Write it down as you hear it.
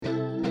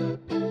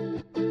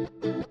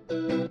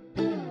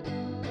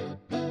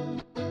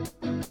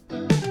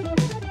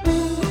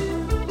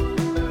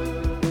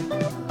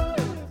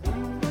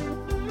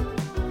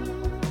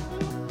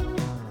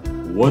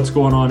What's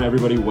going on,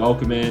 everybody?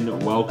 Welcome in,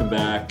 welcome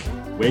back.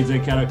 Wade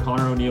Zanketta,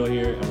 Connor O'Neill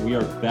here, and we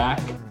are back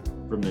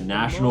from the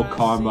National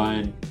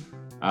Combine.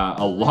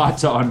 A lot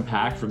to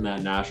unpack from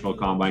that National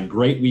Combine.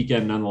 Great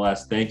weekend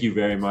nonetheless. Thank you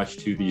very much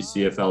to the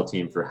CFL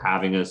team for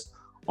having us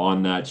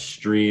on that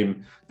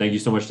stream. Thank you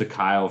so much to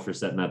Kyle for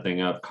setting that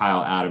thing up.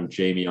 Kyle, Adam,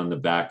 Jamie on the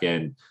back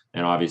end,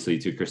 and obviously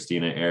to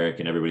Christina, Eric,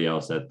 and everybody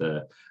else at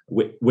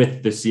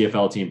with the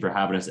CFL team for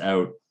having us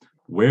out.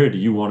 Where do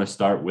you want to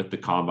start with the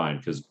Combine?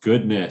 Because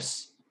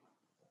goodness,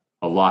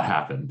 a lot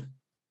happened.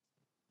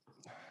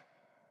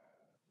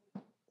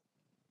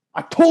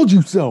 I told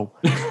you so.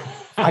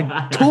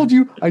 I told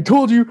you.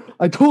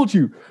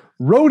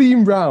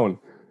 Rodeem Brown.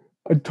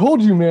 I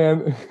told you,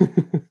 man.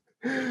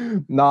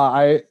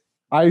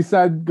 I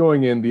said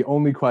going in, the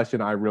only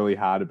question I really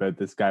had about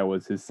this guy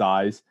was his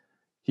size.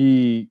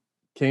 He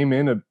came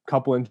in a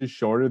couple inches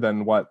shorter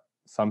than what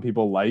some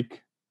people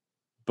like,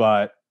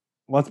 but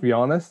let's be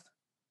honest,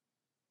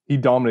 he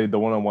dominated the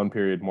one-on-one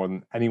period more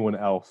than anyone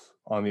else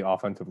on the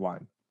offensive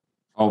line.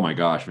 Oh my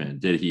gosh, man.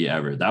 Did he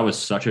ever? That was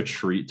such a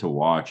treat to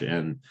watch.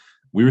 And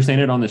we were saying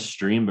it on the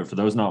stream, but for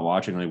those not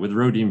watching, like with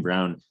Rodeem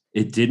Brown,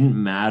 it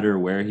didn't matter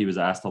where he was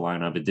asked to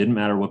line up. It didn't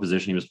matter what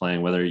position he was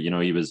playing, whether,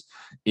 he was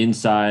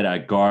inside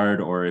at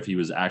guard or if he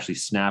was actually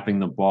snapping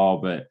the ball.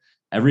 But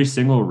every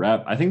single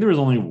rep, I think there was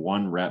only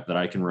one rep that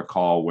I can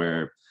recall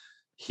where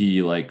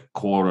he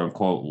quote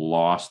unquote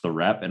lost the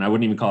rep. And I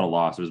wouldn't even call it a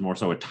loss. It was more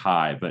so a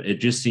tie, but it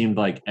just seemed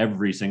like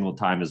every single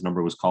time his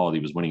number was called, he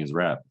was winning his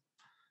rep.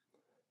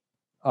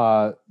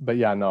 But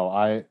yeah,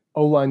 no,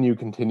 O-line U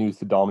continues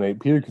to dominate.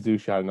 Peter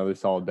Kazushi had another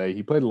solid day.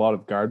 He played a lot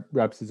of guard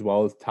reps as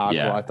well as tackle.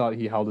 Yeah. I thought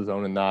he held his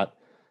own in that.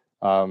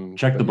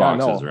 Check the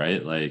boxes,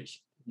 right?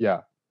 Yeah.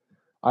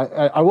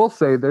 I will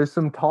say there's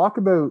some talk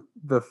about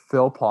the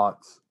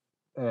Philpots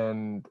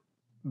and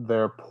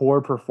their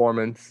poor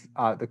performance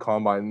at the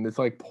Combine. It's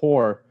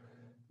poor.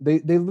 They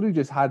literally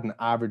just had an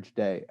average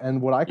day.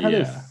 And what I kind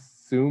of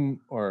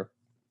assume, or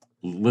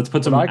let's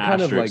put some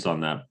asterisks on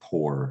that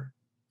poor.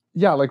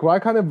 Yeah, what I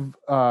kind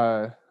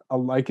of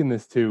liken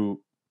this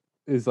to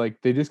is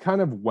they just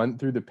kind of went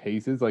through the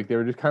paces. They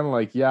were just kind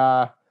of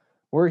yeah,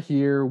 we're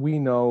here. We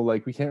know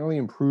we can't really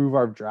improve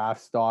our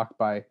draft stock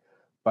by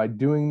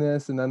doing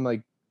this. And then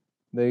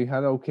they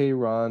had an okay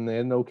run, they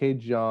had an okay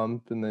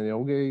jump, and then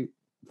okay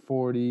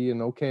 40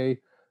 and okay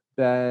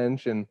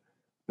bench, and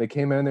they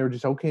came in, they were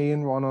just okay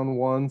in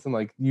one-on-ones,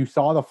 and you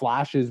saw the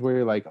flashes where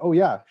you're oh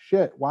yeah,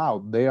 shit,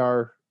 wow, they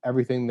are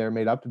everything they're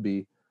made up to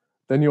be.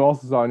 Then you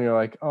also saw and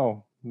you're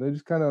oh, they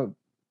just kind of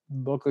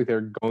look like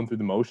they're going through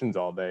the motions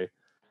all day.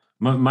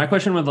 My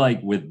question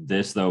with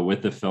this though,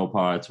 with the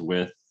Philpots,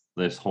 with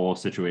this whole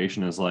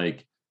situation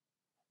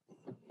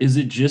is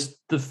it just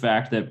the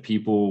fact that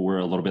people were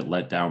a little bit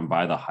let down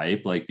by the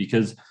hype?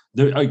 Because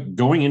they're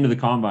going into the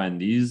Combine,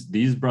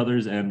 these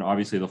brothers and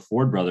obviously the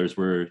Ford brothers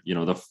were,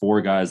 the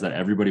four guys that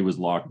everybody was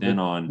locked in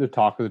on. The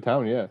talk of the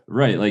town, yeah.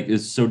 Right.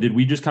 So did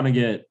we just kind of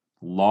get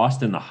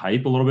lost in the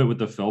hype a little bit with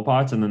the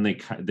Philpots, and then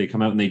they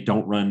come out and they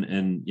don't run,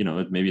 and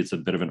maybe it's a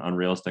bit of an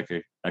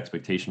unrealistic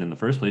expectation in the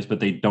first place, but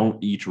they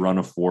don't each run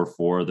a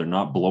 4.4. They're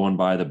not blowing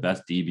by the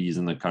best DBs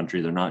in the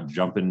country. They're not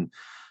jumping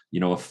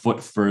a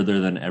foot further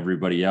than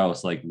everybody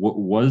else. What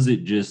was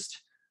it?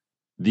 Just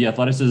the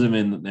athleticism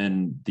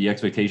and the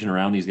expectation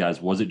around these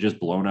guys, was it just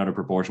blown out of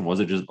proportion?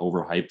 Was it just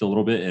overhyped a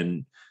little bit?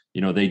 And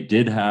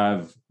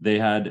they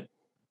had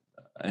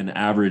an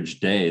average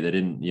day. They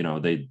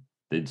didn't, they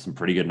did some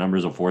pretty good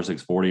numbers of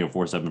 4.640 and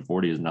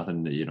 4.740 is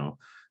nothing to,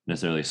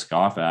 necessarily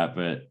scoff at.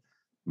 But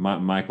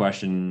my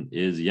question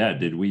is,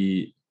 did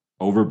we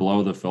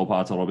overblow the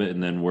Philpots a little bit?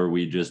 And then were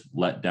we just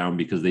let down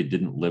because they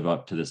didn't live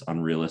up to this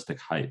unrealistic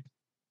hype?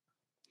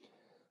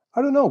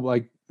 I don't know.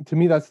 To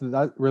me,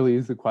 that really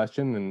is the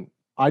question. And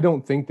I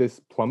don't think this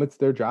plummets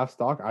their draft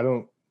stock. I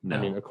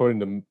mean,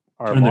 according to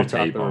our mock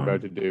draft that we're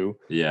about to do.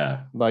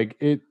 Yeah.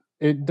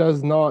 It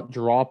does not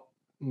drop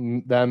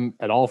them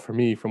at all for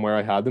me from where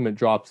I had them. It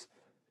drops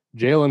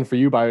Jalen for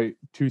you by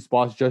 2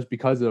 spots just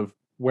because of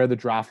where the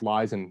draft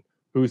lies and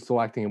who's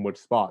selecting in which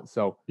spot.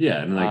 So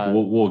yeah, and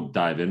we'll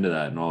dive into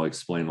that and I'll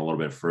explain a little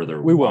bit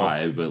further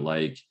why. But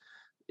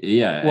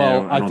yeah,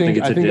 well, I don't think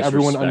it's a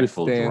everyone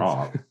disrespectful understands.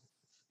 drop.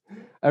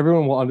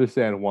 Everyone will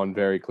understand one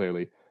very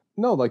clearly.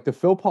 No, the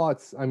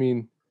Philpots, I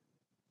mean,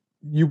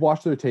 you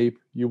watch their tape,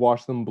 you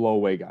watch them blow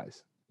away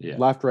guys. Yeah.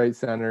 Left, right,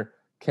 center,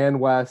 Can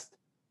West,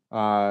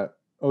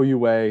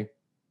 OUA,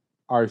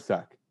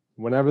 RSEC.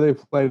 Whenever they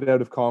played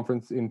out of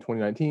conference in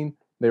 2019,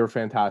 they were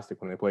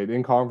fantastic. When they played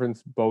in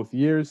conference both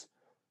years,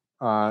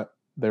 they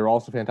were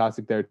also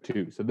fantastic there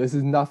too. So this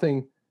is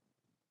nothing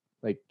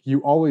you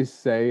always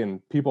say,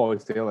 and people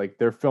always say,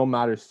 their film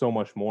matters so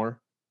much more.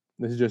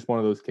 This is just one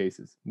of those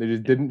cases. They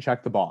just didn't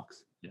check the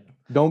box. Yeah.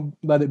 Don't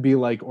let it be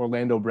like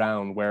Orlando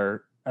Brown,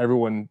 where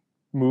everyone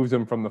moves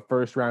him from the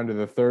first round to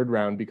the third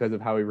round because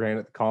of how he ran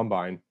at the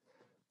Combine.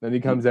 Then he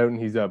comes out and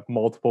he's a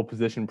multiple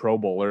position Pro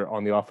Bowler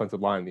on the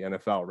offensive line in the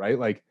NFL,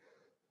 right?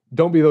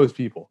 Don't be those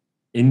people.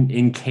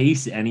 in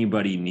case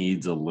anybody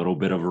needs a little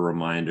bit of a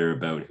reminder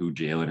about who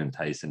Jalen and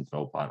Tyson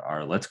Philpott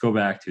are, let's go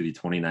back to the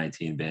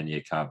 2019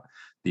 Vanier Cup,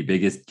 the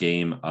biggest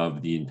game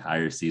of the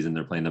entire season.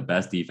 They're playing the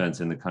best defense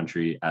in the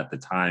country at the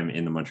time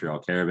in the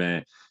Montreal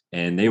Carabin,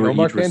 and they were each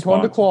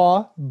Marc-Antoine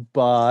Dequoy,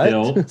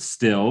 but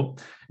still,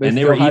 and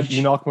they had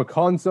Enoch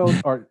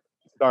McConzo, or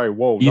sorry,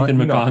 Ethan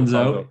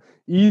McConzo.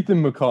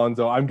 Ethan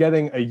McConzo. I'm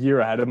getting a year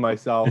ahead of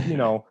myself.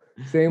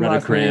 Same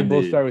last name,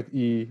 both start with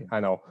E. I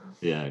know.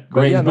 Yeah,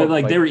 great.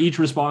 But they were each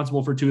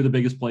responsible for two of the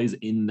biggest plays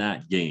in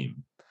that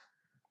game.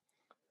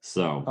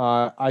 So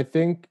I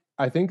think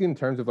in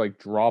terms of like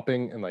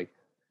dropping and like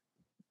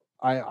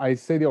I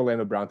say the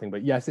Orlando Brown thing,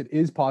 but yes, it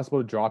is possible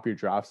to drop your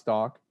draft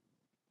stock.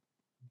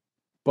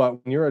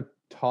 But when you're a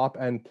top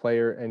end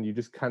player and you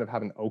just kind of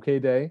have an okay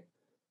day,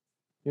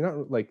 you're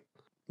not like,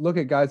 look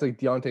at guys like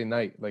Deontay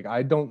Knight. Like,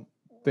 I don't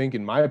think,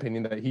 in my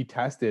opinion, that he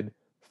tested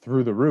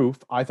through the roof.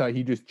 I thought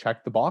he just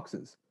checked the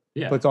boxes.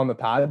 Yeah. Puts on the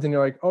pads and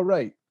you're like, oh,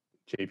 right,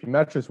 JP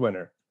Metris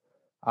winner.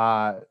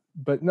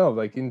 But no,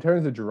 like in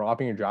terms of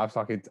dropping your draft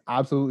stock, it's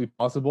absolutely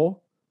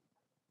possible.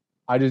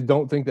 I just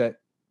don't think that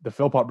the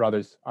Philpott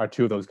brothers are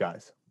two of those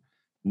guys.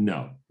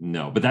 No.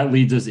 But that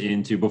leads us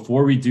into,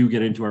 before we do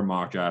get into our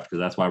mock draft, because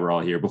that's why we're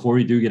all here, before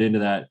we do get into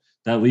that,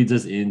 that leads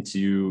us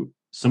into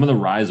some of the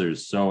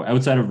risers. So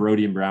outside of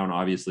Rhodey and Brown,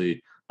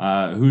 obviously,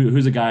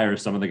 who's a guy or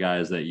some of the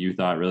guys that you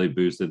thought really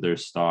boosted their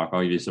stock?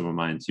 I'll give you some of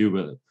mine too,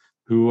 but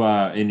who,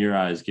 in your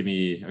eyes, give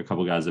me a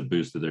couple guys that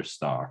boosted their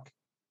stock.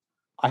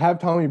 I have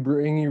Tommy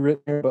Bringy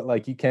written here, but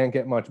like, he can't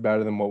get much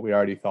better than what we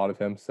already thought of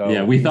him. So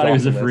yeah, we thought he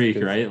was a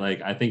freak, right?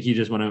 Like, I think he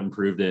just went out and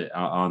proved it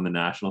on the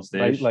national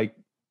stage. Right?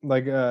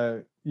 Like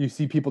you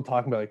see people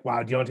talking about like,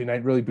 wow, Deontay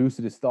Knight really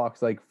boosted his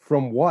stocks. Like,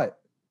 from what?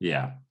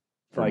 Yeah.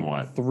 From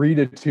what?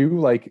 3-2.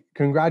 Like,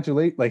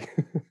 congratulate. Like,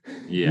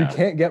 yeah, you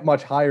can't get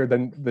much higher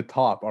than the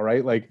top. All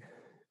right. Like,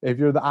 if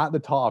you're at the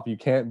top, you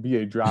can't be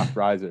a draft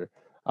riser.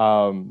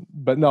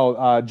 But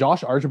no,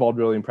 Josh Archibald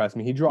really impressed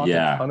me. He dropped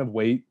a ton of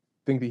weight.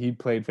 Think that he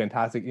played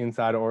fantastic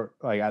inside or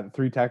like at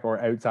the 3-tech or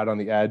outside on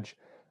the edge.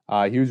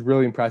 He was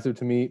really impressive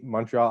to me.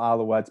 Montreal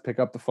Alouettes pick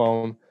up the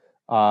phone.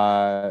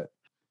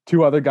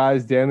 Two other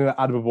guys, Daniel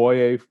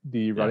Adeboboye,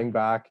 the running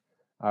back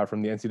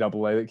from the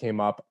NCAA that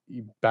came up.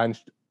 He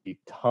benched a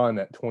ton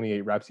at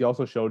 28 reps. He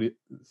also showed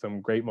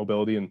some great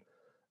mobility and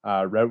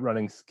route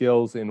running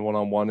skills in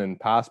one-on-one and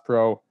pass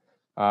pro.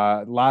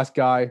 Last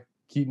guy,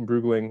 Keaton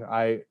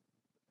Brugling.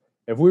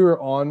 If we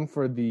were on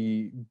for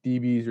the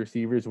DBs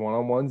receivers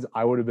one-on-ones,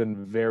 I would have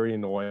been very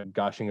annoyed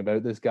gushing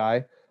about this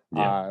guy.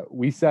 Yeah.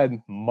 We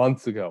said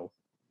months ago,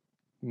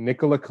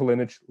 Nikola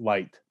Kalinic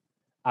light,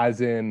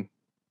 as in,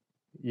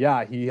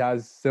 yeah, he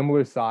has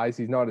similar size.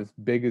 He's not as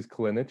big as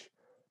Kalinic,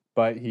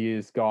 but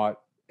he's got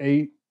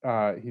as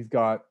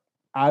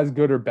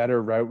good or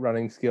better route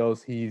running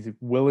skills. He's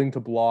willing to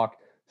block,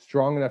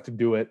 strong enough to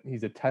do it.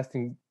 He's a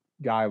testing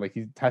guy. Like,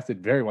 he's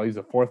tested very well. He's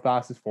the fourth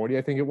fastest 40,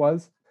 I think it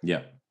was.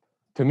 Yeah.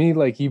 To me,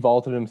 like, he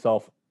vaulted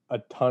himself a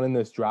ton in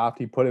this draft.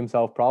 He put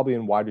himself probably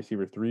in wide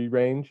receiver 3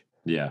 range.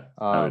 Yeah,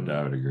 I would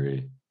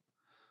agree.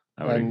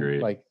 I would agree.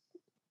 Like,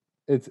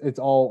 it's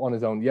all on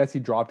his own. Yes, he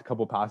dropped a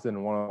couple passes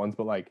in one-on-ones,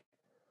 but like,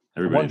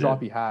 the one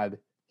drop he had,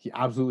 he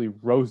absolutely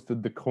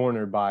roasted the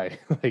corner by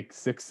like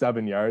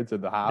 6-7 yards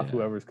at the half. Yeah.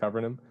 Whoever's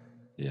covering him.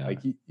 Yeah,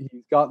 like he's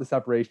got the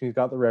separation. He's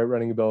got the route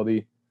running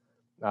ability.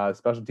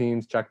 Special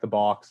teams, check the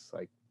box.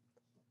 Like,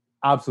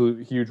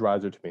 absolute huge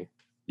riser to me.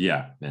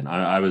 Yeah, man,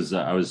 I was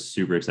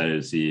super excited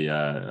to see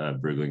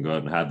Brugling go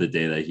out and have the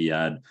day that he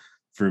had.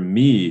 For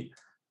me,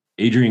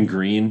 Adrian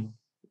Green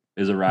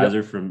is a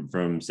riser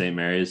from St.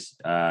 Mary's.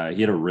 He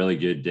had a really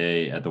good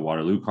day at the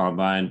Waterloo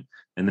Combine,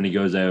 and then he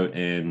goes out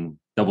and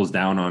doubles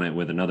down on it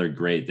with another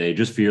great day,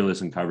 just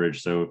fearless in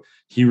coverage. So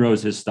he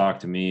rose his stock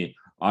to me.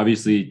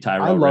 Obviously,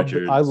 Tyrell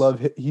Richards. I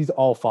love it. He's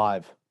all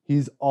 5.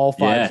 He's all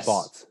 5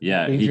 spots.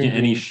 Yeah,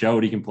 he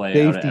showed he can play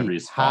safety, out at every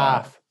spot.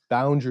 Half,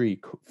 boundary,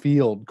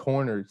 field,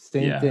 corner,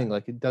 same thing.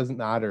 Like, it doesn't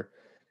matter.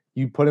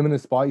 You put him in a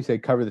spot, you say,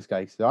 cover this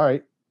guy. He says, all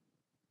right,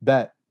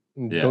 bet.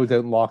 And goes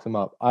out and locks him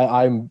up.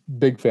 I'm a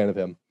big fan of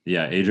him.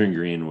 Yeah, Adrian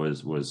Green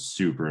was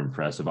super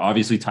impressive.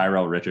 Obviously,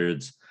 Tyrell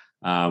Richards,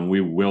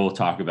 we will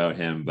talk about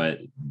him, but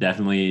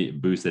definitely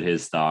boosted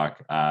his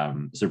stock.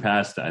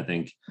 Surpassed, I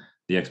think,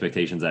 the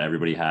expectations that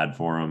everybody had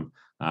for him.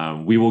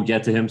 We will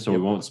get to him, so we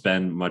won't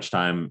spend much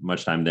time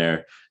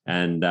there.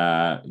 And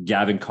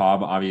Gavin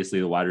Cobb,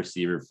 obviously the wide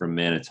receiver from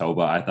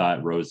Manitoba, I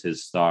thought rose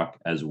his stock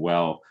as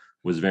well.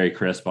 Was very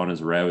crisp on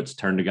his routes.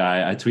 Turned a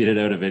guy. I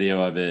tweeted out a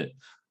video of it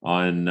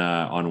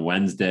on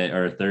Wednesday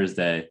or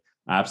Thursday.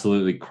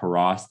 Absolutely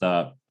crossed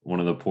up one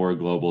of the poor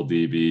global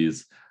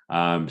DBs.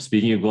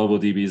 Speaking of global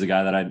DBs, a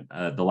guy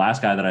that the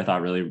last guy that I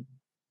thought really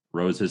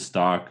rose his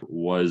stock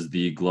was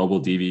the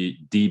global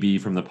DB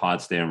from the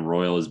Potsdam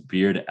Royals,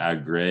 Beard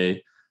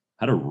Agre.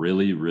 Had a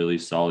really, really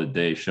solid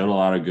day. Showed a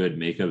lot of good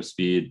makeup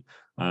speed.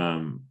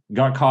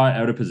 Got caught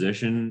out of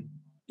position,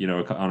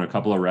 on a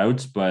couple of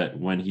routes, but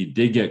when he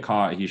did get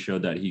caught, he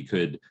showed that he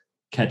could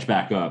catch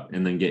back up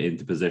and then get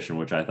into position,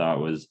 which I thought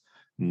was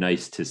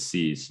nice to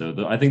see.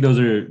 So I think those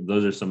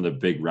are some of the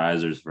big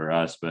risers for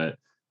us, but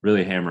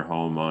really hammer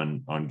home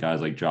on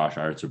guys like Josh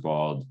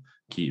Archibald,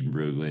 Keaton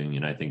Brugling,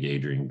 and I think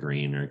Adrian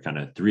Green are kind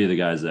of three of the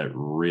guys that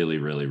really,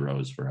 really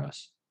rose for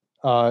us.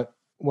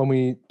 When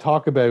we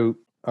talk about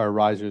our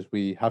risers,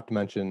 we have to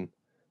mention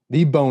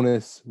the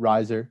bonus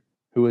riser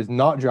who is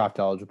not draft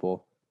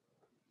eligible,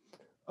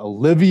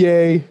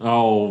 Olivier.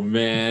 Oh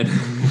man.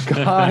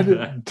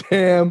 God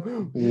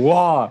damn.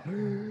 Wow.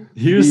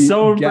 He was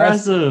so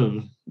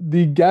impressive.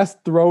 The guest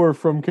thrower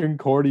from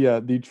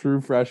Concordia, the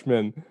true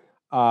freshman.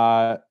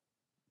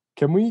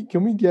 Can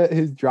we get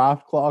his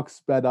draft clock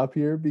sped up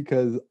here?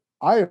 Because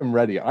I am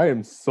ready. I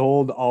am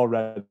sold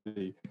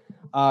already.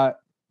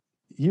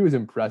 He was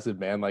impressive,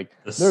 man. Like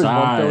there's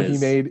one throw he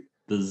made.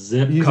 The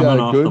zip he's coming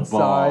off the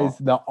ball. Size.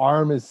 The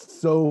arm is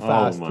so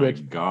fast. Oh my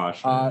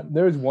gosh.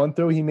 There's one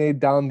throw he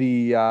made down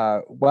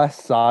the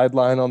west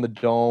sideline on the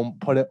dome,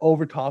 put it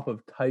over top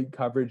of tight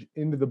coverage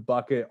into the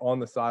bucket on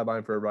the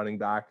sideline for a running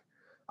back.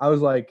 I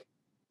was like,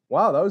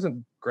 wow, that was a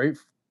great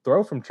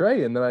throw from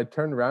Trey. And then I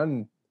turned around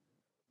and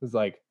was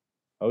like,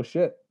 oh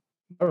shit,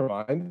 never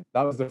mind.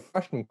 That was the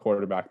freshman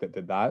quarterback that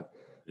did that.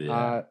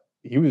 Yeah.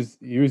 He was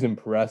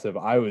impressive.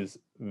 I was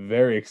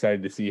very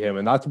excited to see him.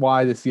 And that's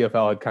why the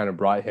CFL had kind of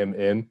brought him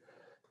in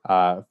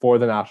for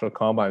the National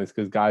Combine, is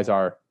because guys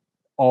are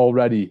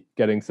already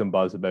getting some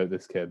buzz about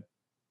this kid.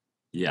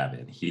 Yeah,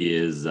 man. He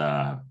is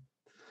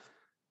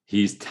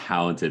he's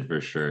talented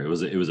for sure. It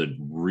was a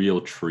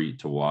real treat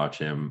to watch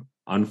him.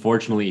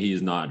 Unfortunately,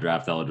 he's not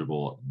draft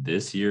eligible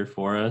this year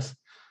for us.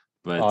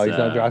 But he's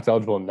not draft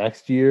eligible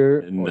next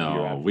year.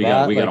 No, we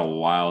got a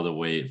while to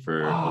wait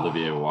for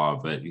Olivier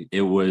Waugh, but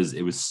it was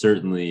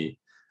certainly.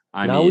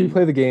 Now we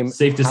play the game.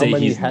 Safe to say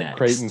he's next.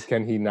 Creighton's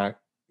can he not?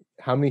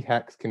 How many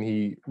hecks can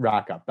he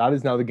rack up? That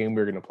is now the game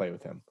we're going to play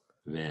with him.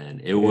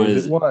 Man, it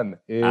was one.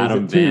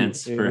 Adam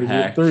Vance for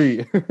heck.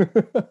 3.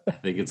 I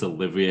think it's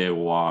Olivier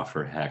Waugh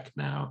for heck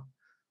now.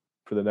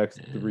 For the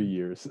next 3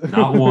 years.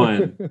 Not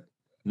 1,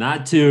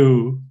 not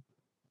 2,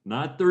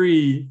 not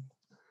 3.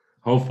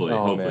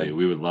 Hopefully,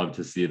 we would love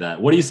to see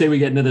that. What do you say we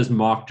get into this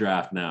mock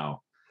draft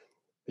now?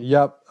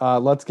 Yep.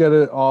 Let's get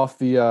it off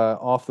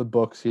the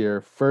books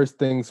here. First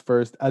things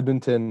first,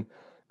 Edmonton.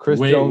 Chris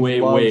Jones.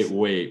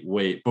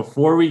 Wait.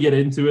 Before we get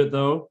into it,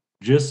 though,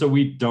 just so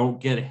we don't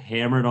get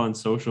hammered on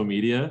social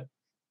media,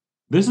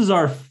 this is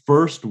our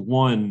first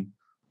one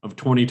of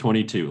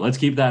 2022. Let's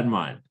keep that in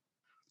mind.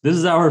 This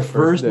is our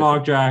first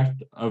mock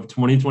draft of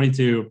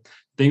 2022.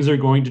 Things are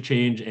going to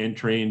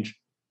change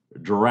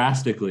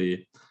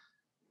drastically.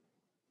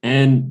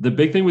 And the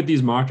big thing with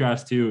these mock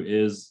drafts too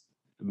is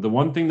the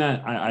one thing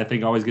that I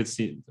think always gets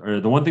seen, or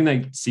the one thing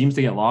that seems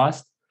to get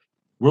lost.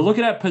 We're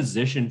looking at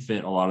position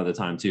fit a lot of the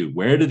time too.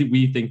 Where do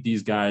we think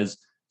these guys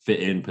fit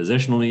in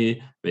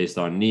positionally, based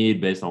on need,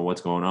 based on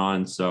what's going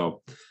on?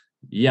 So,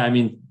 yeah, I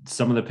mean,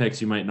 some of the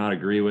picks you might not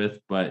agree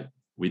with, but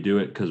we do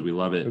it because we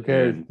love it.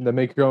 Okay, then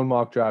make your own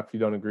mock draft if you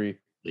don't agree.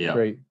 Yeah,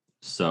 great.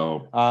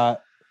 So,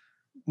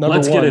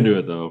 let's get into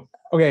it though.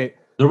 Okay.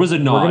 There was a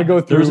nod. We're gonna go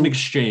through. There was an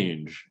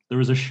exchange. There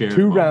was a share.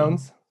 2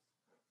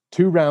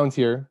 rounds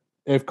here.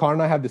 If Connor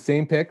and I have the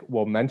same pick,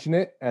 we'll mention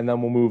it and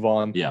then we'll move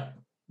on. Yeah.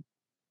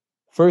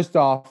 First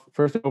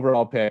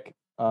overall pick.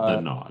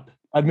 The nod.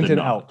 Edmonton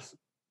Elks.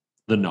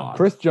 The nod.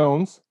 Chris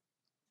Jones.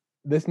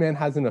 This man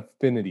has an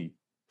affinity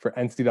for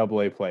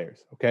NCAA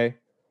players. Okay.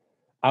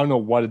 I don't know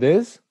what it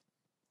is.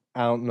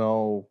 I don't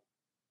know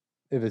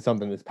if it's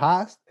something that's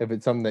past, if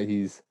it's something that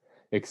he's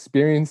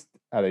experienced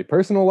at a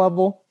personal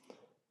level.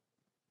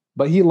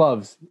 But he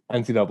loves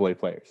NCAA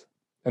players.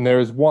 And there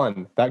is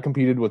one that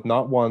competed with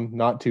not 1,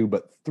 not 2,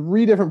 but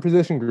 3 different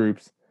position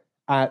groups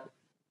at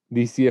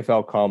the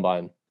CFL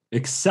Combine.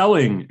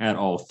 Excelling at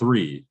all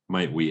 3,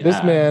 might we add.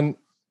 This man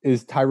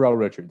is Tyrell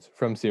Richards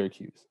from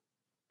Syracuse.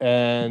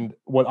 And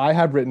what I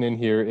have written in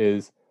here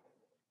is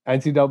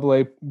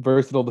NCAA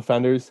versatile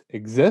defenders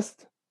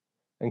exist,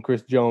 and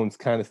Chris Jones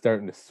kind of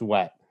starting to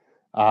sweat.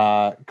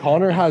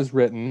 Connor has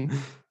written,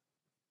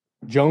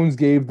 Jones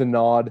gave the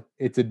nod,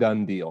 it's a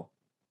done deal.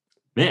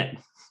 Man,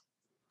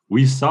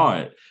 we saw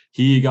it.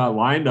 He got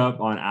lined up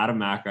on Adam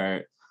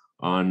Mackart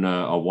on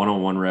a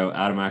one-on-one route.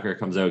 Adam Mackart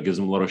comes out, gives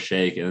him a little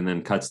shake, and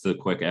then cuts the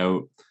quick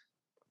out.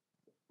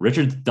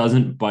 Richards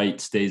doesn't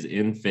bite, stays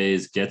in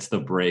phase, gets the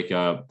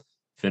breakup,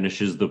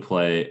 finishes the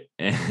play.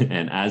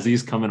 And as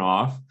he's coming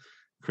off,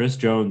 Chris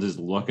Jones is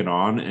looking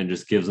on and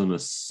just gives him a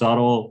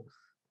subtle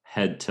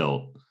head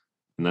tilt.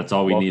 And that's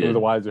all we needed.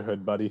 Welcome to the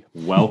Wiserhood, buddy.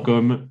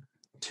 Welcome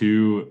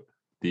to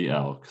the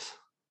Elks.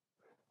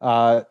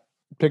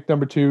 Pick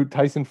number 2,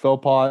 Tyson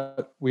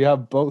Philpott. We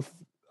have both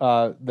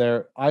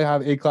there. I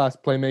have A-class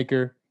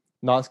playmaker,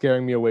 not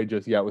scaring me away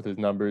just yet with his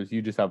numbers.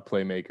 You just have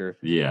playmaker.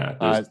 Yeah,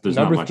 there's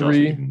number not much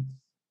 3, else.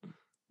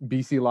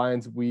 BC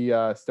Lions, we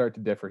start to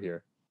differ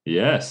here.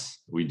 Yes,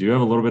 we do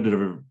have a little bit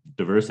of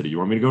diversity. You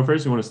want me to go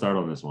first? Or you want to start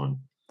on this one?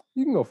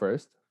 You can go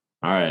first.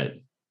 All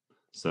right.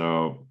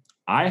 So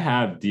I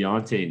have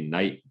Deontay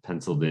Knight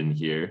penciled in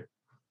here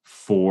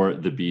for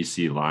the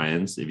BC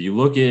Lions. If you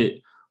look at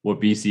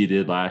what BC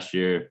did last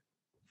year,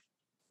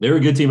 They were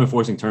a good team at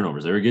forcing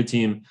turnovers. They were a good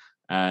team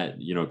at,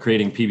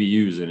 creating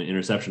PBUs and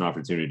interception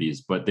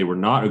opportunities, but they were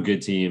not a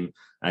good team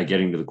at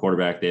getting to the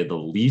quarterback. They had the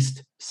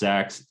least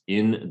sacks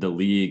in the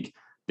league.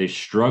 They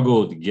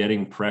struggled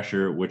getting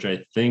pressure, which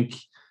I think,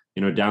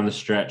 down the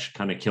stretch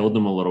kind of killed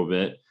them a little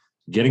bit.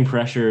 Getting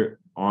pressure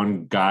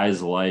on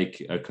guys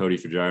like Cody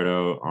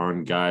Fajardo,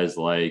 on guys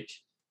like,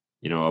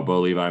 a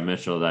Bo Levi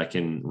Mitchell that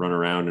can run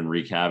around and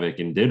wreak havoc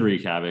and did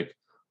wreak havoc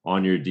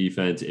on your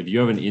defense. If you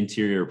have an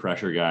interior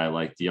pressure guy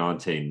like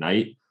Deontay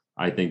Knight,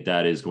 I think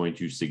that is going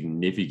to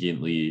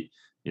significantly,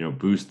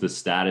 boost the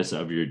status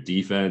of your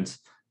defense.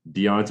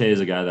 Deontay is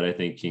a guy that I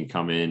think can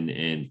come in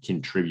and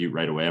contribute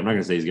right away. I'm not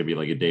going to say he's going to be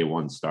like a day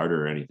one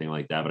starter or anything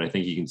like that, but I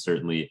think he can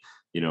certainly,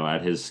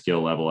 at his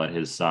skill level, at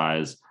his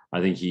size,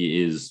 I think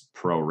he is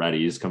pro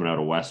ready. He's coming out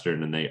of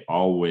Western, and they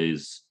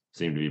always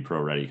seem to be pro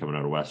ready coming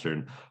out of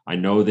Western. I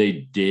know they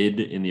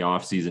did in the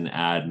offseason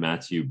add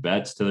Matthew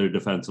Betts to their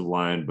defensive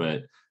line,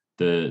 but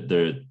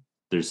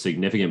there's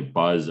significant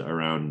buzz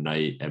around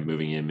Knight and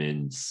moving him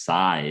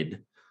inside.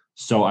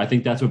 So I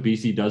think that's what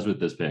BC does with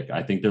this pick.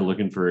 I think they're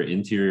looking for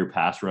interior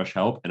pass rush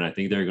help, and I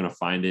think they're going to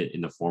find it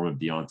in the form of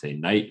Deontay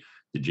Knight,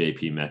 the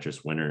JP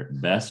Metris winner,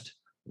 best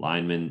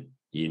lineman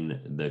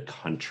in the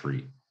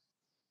country.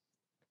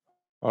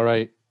 All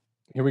right,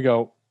 here we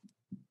go.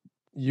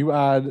 You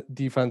add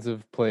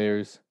defensive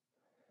players.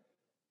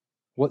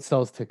 What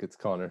sells tickets,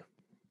 Connor?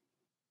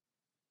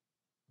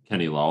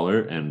 Kenny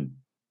Lawler and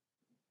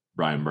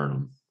Brian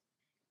Burnham.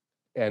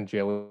 And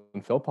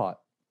Jalen Philpott.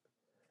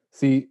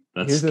 See,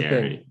 that's here's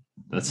scary. The thing.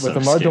 That's with so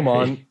Amar scary.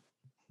 Doman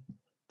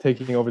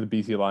taking over the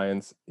BC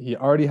Lions, he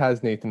already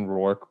has Nathan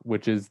Rourke,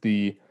 which is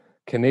the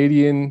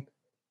Canadian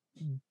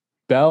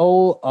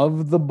belle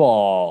of the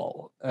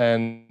ball.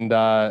 And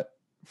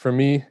for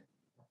me,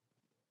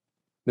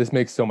 this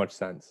makes so much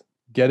sense.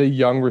 Get a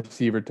young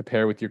receiver to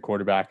pair with your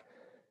quarterback.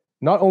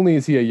 Not only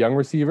is he a young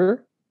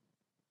receiver,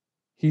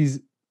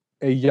 he's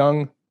a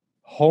young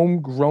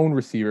homegrown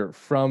receiver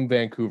from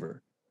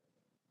Vancouver.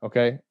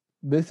 Okay,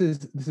 this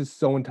is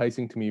so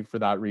enticing to me for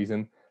that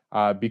reason.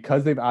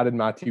 Because they've added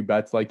Matthew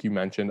Betts, like you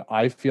mentioned,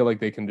 I feel like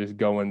they can just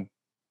go and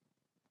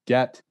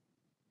get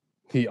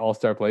the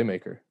all-star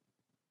playmaker.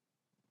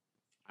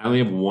 I only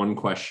have one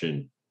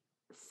question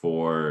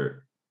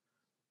for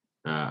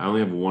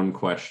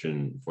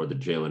the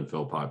Jalen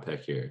Philpott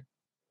pick here.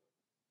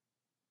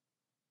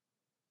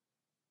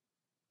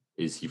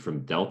 Is he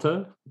from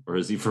Delta or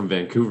is he from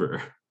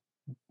Vancouver?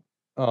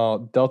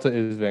 Delta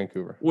is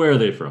Vancouver. Where are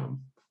they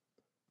from?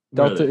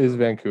 Delta is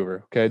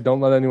Vancouver. Okay, don't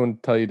let anyone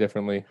tell you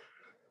differently.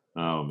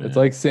 Oh man, it's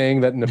like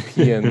saying that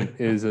Nepean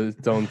is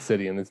its own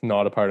city and it's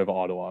not a part of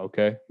Ottawa.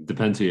 Okay,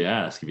 depends who you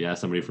ask. If you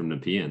ask somebody from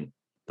Nepean,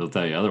 they'll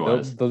tell you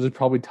otherwise. They'll just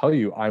probably tell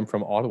you I'm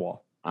from Ottawa.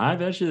 I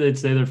bet you they'd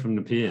say they're from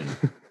Nepean.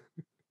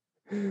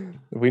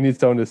 We need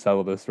someone to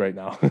settle this right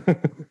now.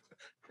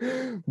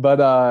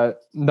 But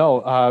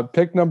no,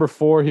 pick number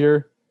 4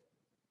 here.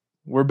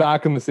 We're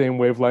back on the same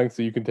wavelength,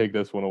 so you can take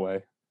this one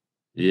away.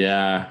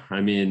 Yeah,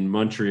 I mean,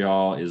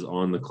 Montreal is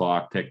on the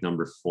clock, pick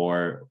number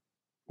 4.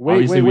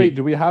 Wait.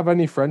 Do we have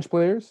any French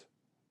players?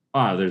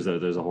 There's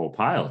a whole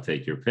pile.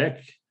 Take your pick.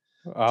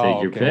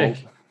 Take your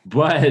pick.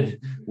 But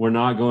we're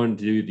not going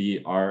to do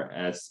the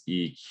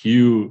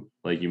RSEQ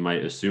like you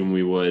might assume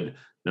we would.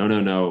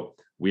 No.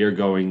 We are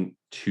going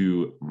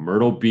to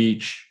Myrtle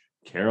Beach,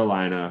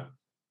 Carolina,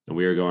 and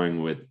we are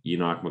going with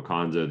Enoch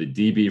Makonzo, the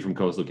DB from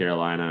Coastal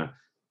Carolina.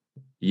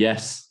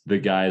 Yes, the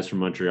guy is from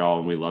Montreal,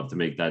 and we love to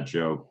make that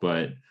joke,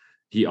 but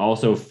he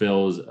also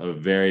fills a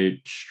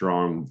very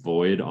strong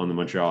void on the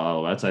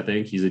Montreal Alouettes, I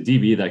think. He's a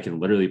DB that can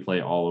literally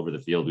play all over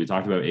the field. We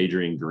talked about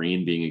Adrian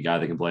Green being a guy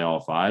that can play all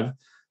 5.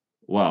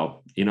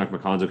 Well, Enoch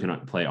Makonzo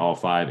can play all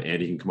 5,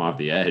 and he can come off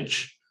the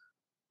edge.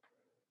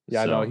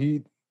 Yeah, no,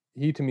 he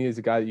to me is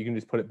a guy that you can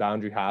just put at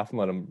boundary half and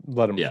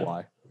let him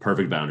fly.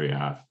 Perfect boundary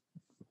half.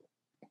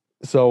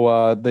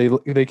 So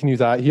they can use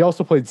that. He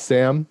also played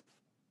Sam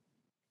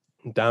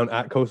down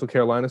at Coastal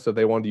Carolina, so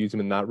they wanted to use him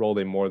in that role.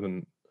 They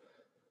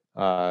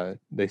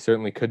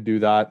certainly could do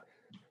that.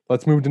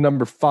 Let's move to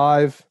number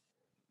 5.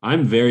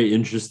 I'm very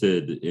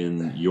interested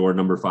in your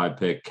number 5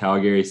 pick,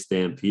 Calgary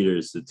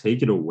Stampeders. So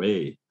take it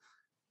away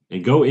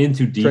and go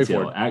into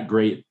detail at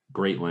great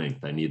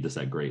length. I need this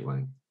at great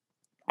length.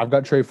 I've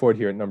got Trey Ford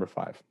here at number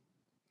 5.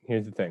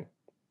 Here's the thing.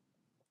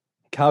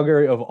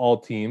 Calgary, of all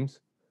teams,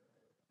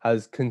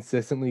 has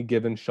consistently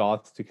given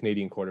shots to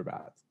Canadian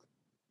quarterbacks.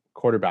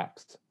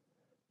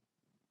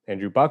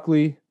 Andrew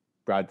Buckley,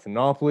 Brad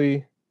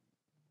Sinopoli,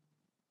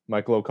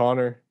 Michael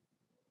O'Connor.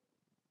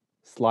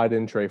 Slide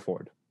in Trey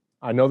Ford.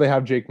 I know they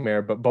have Jake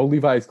Mayer, but Bo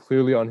Levi is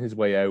clearly on his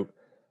way out.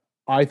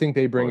 I think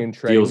they bring in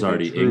Trey. Deal's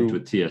already inked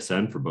with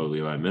TSN for Bo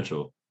Levi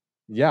Mitchell.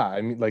 Yeah,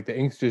 I mean, like the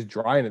ink's just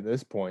drying at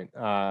this point.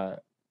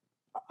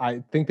 I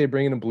think they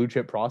bring in a blue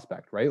chip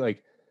prospect, right?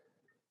 Like,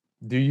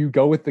 do you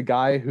go with the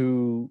guy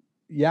who,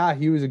 yeah,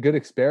 he was a good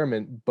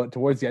experiment, but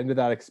towards the end of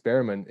that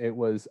experiment, it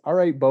was, all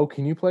right, Bo,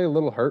 can you play a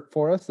little hurt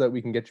for us so that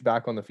we can get you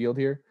back on the field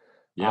here?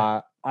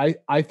 Yeah.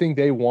 I think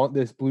they want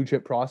this blue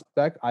chip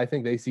prospect. I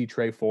think they see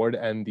Trey Ford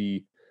and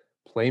the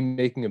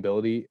playmaking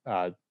ability.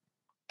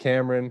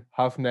 Cameron,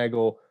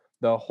 Huffnagel,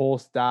 the whole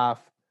staff,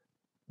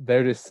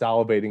 they're just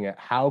salivating at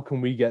how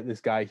can we get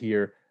this guy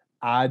here,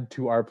 add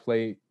to our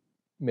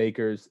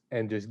playmakers,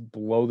 and just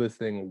blow this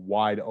thing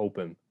wide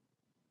open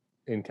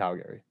in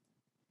Calgary.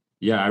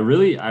 Yeah, I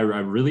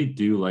really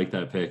do like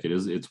that pick.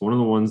 It's one of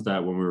the ones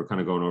that when we were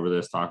kind of going over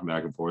this, talking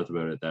back and forth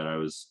about it, that I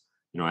was,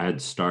 I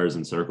had stars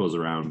and circles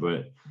around.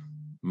 But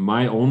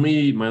my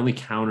only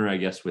counter, I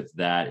guess, with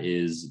that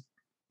is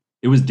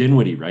it was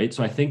Dinwiddie, right?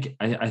 So I think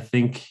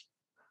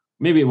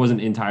maybe it wasn't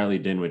entirely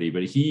Dinwiddie,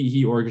 but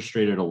he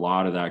orchestrated a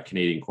lot of that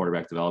Canadian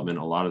quarterback development,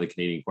 a lot of the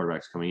Canadian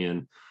quarterbacks coming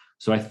in.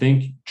 So I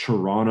think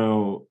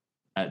Toronto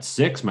at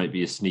 6 might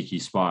be a sneaky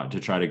spot to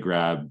try to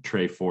grab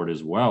Trey Ford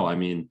as well. I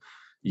mean,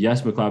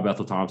 yes, McLeod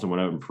Bethel Thompson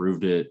went out and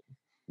proved it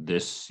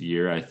this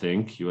year. I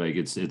think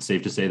it's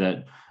safe to say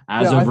that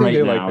as of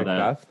right now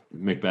that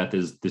Macbeth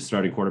is the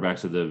starting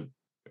quarterback of the.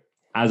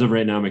 As of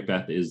right now,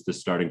 Macbeth is the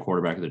starting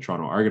quarterback of the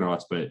Toronto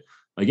Argonauts. But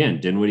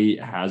again, Dinwiddie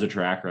has a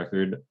track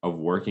record of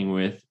working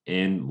with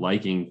and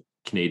liking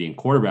Canadian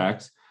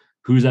quarterbacks.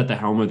 Who's at the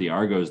helm of the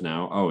Argos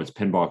now? Oh, it's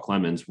Pinball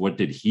Clemens. What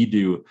did he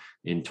do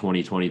in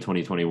 2020,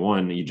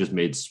 2021? He just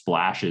made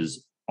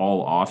splashes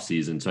all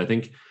offseason. So I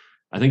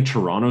think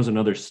Toronto's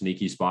another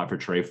sneaky spot for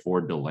Trey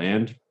Ford to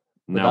land.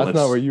 Now that's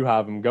not where you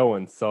have him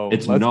going. So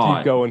let's keep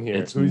going here.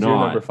 Who's your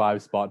number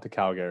 5 spot to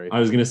Calgary? I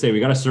was going to say, we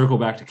got to circle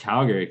back to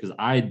Calgary because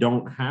I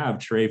don't have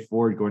Trey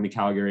Ford going to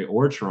Calgary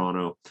or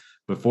Toronto.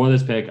 Before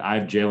this pick, I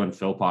have Jalen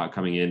Philpott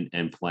coming in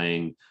and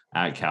playing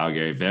at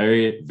Calgary.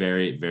 Very,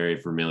 very, very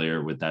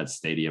familiar with that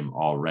stadium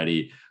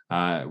already.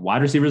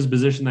 Wide receivers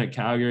position that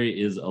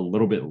Calgary is a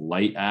little bit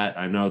light at.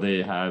 I know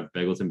they have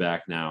Begelton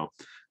back now,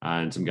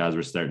 and some guys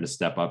were starting to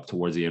step up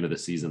towards the end of the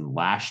season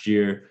last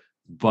year.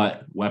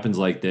 But weapons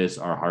like this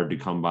are hard to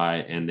come by,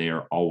 and they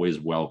are always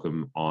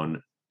welcome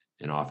on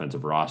an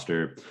offensive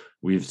roster.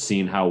 We've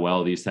seen how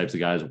well these types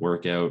of guys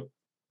work out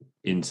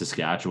in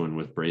Saskatchewan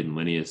with Braden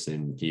Linnaeus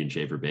and Kean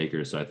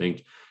Schaefer-Baker. So I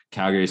think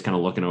Calgary is kind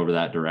of looking over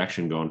that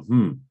direction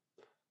going,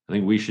 I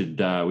think we should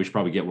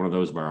probably get one of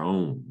those of our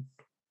own.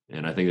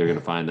 And I think they're going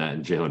to find that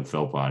in Jalen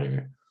Philpott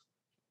here.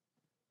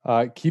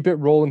 Keep it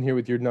rolling here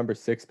with your number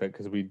 6 pick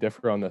because we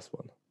differ on this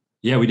one.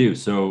 Yeah, we do.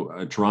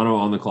 So Toronto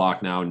on the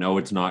clock now. No,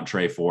 it's not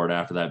Trey Ford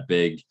after that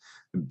big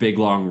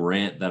long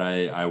rant that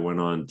I went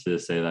on to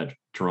say that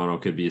Toronto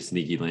could be a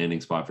sneaky landing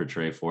spot for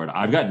Trey Ford.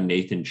 I've got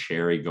Nathan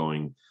Cherry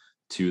going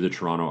to the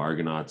Toronto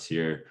Argonauts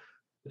here.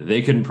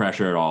 They couldn't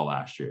pressure at all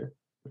last year.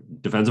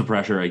 Defensive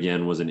pressure,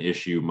 again, was an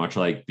issue, much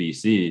like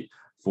BC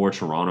for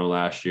Toronto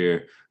last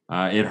year.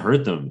 It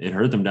hurt them. It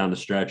hurt them down the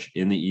stretch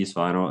in the East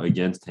Final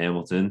against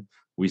Hamilton.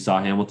 We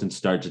saw Hamilton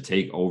start to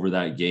take over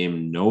that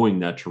game, knowing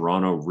that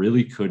Toronto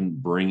really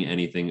couldn't bring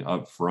anything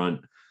up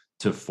front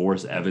to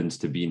force Evans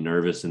to be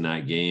nervous in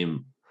that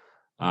game.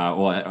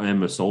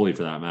 And Masoli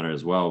for that matter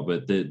as well.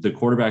 But the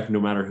quarterback, no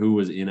matter who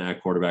was in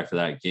at quarterback for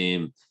that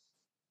game,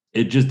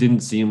 it just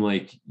didn't seem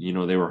like,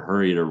 they were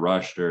hurried or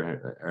rushed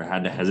or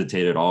had to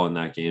hesitate at all in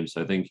that game.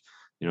 So I think,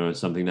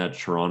 something that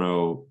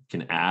Toronto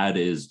can add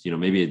is,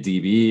 maybe a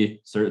DB,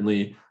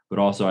 certainly, but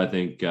also I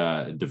think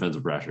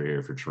defensive pressure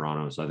here for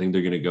Toronto. So I think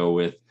they're going to go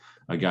with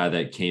a guy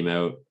that came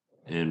out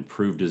and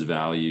proved his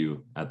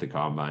value at the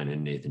combine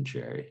in Nathan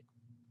Cherry.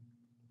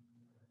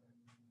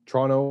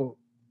 Toronto,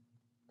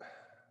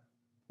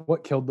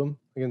 what killed them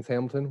against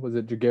Hamilton? Was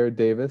it Ja'Gared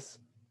Davis?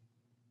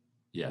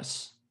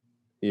 Yes.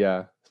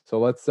 Yeah. So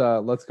let's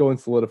go and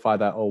solidify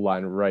that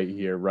O-line right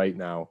here, right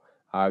now.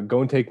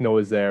 Go and take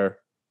Noah Zaire,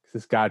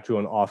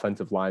 Saskatchewan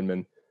offensive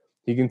lineman.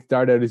 He can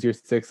start out as your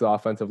 6th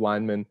offensive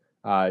lineman.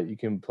 You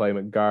can play him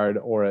at guard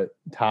or at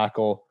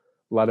tackle.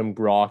 Let him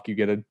grok. You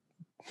get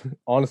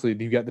honestly,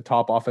 do you get the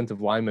top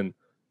offensive lineman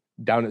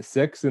down at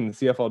 6 in the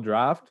CFL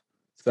draft?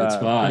 It's a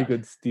pretty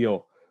good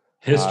steal.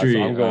 History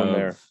so I'm going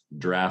there.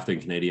 Drafting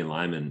Canadian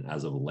linemen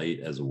as of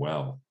late as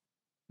well.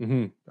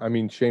 Mm-hmm. I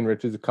mean, Shane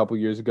Richards a couple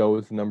years ago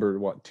was the number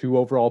 2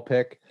 overall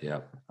pick.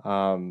 Yeah.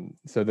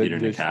 So they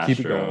just keep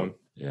it going.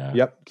 Yeah.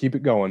 Yep. Keep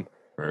it going.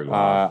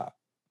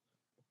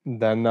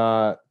 Then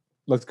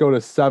let's go to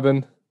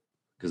 7.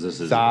 Because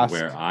this is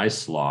where I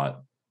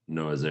slot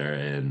Noah Zaire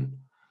in.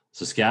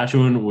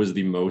 Saskatchewan was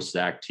the most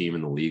sacked team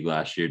in the league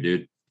last year,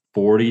 dude.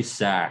 40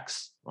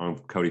 sacks on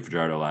Cody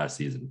Fajardo last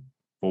season.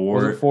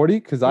 Was it 40?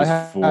 Because I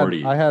had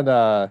 40.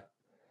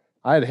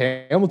 I had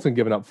Hamilton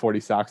giving up 40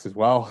 sacks as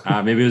well.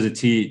 Maybe it was a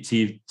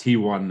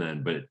T1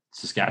 then, but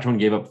Saskatchewan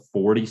gave up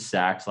 40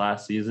 sacks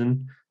last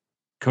season.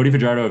 Cody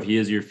Fajardo, if he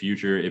is your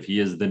future, if he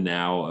is the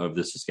now of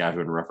the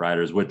Saskatchewan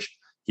Roughriders, which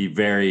he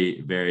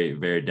very, very,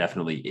 very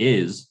definitely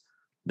is,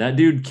 that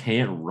dude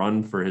can't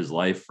run for his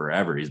life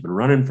forever. He's been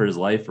running for his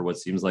life for what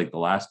seems like the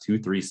last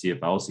 2-3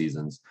 CFL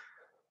seasons.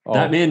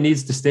 That man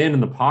needs to stand in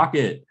the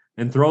pocket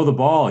and throw the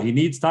ball. He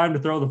needs time to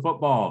throw the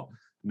football.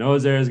 Noah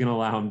Zaire is going to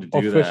allow him to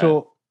do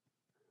that.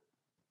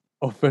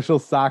 Official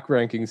sack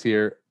rankings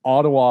here.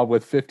 Ottawa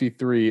with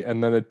 53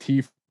 and then a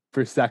T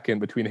for second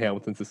between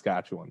Hamilton and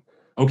Saskatchewan.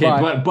 Okay,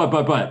 but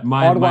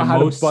Ottawa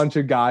had a bunch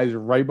of guys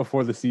right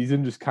before the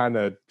season just kind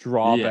of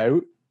drop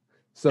out.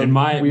 So And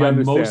we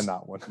understand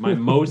that one. my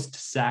most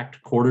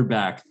sacked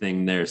quarterback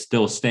thing there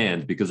still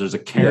stands because there's a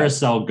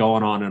carousel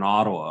going on in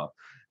Ottawa,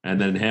 and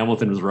then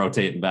Hamilton was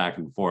rotating back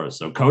and forth.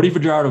 So Cody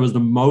Fajardo was the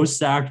most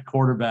sacked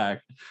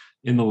quarterback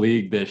in the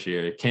league this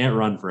year. Can't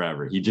run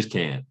forever. He just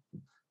can't.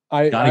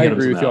 I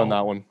agree with you on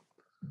that one.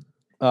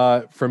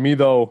 For me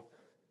though,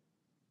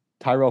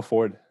 Tyrell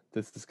Ford,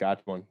 this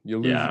Saskatchewan. You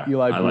lose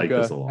Eli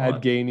Buka,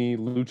 Ed Gainey,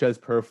 Luchez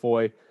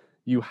Purfoy.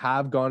 You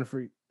had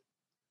Godfrey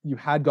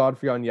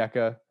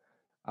Onyeka,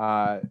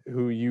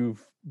 who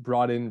you've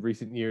brought in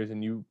recent years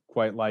and you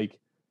quite like.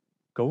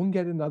 Go and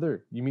get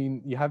another.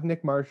 You have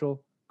Nick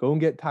Marshall. Go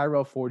and get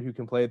Tyrell Ford, who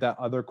can play at that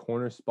other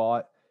corner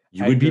spot.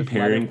 You would be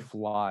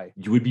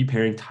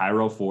pairing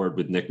Tyrell Ford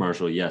with Nick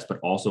Marshall, yes, but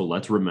also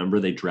let's remember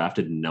they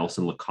drafted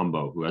Nelson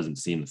Lacumbo, who hasn't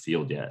seen the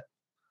field yet.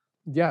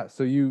 Yeah,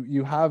 so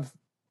you have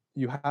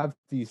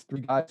these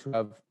three guys who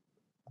have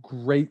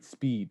great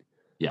speed.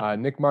 Yeah,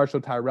 Nick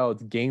Marshall, Tyrell,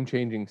 it's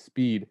game-changing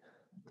speed.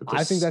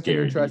 I think that's an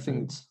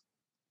interesting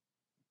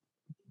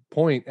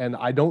point, and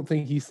I don't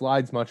think he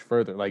slides much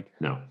further. Like,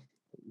 no,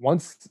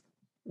 once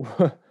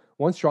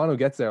Toronto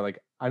gets there, like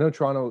I know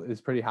Toronto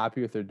is pretty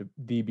happy with their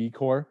DB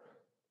core.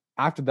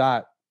 After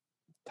that,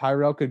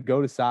 Tyrell could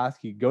go to Sask,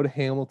 he could go to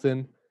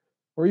Hamilton,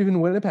 or even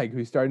Winnipeg,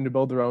 who's starting to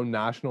build their own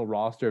national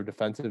roster of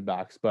defensive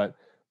backs. But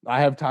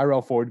I have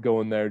Tyrell Ford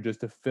going there just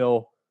to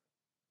fill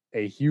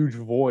a huge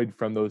void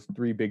from those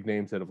three big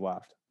names that have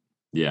left.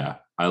 Yeah,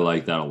 I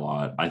like that a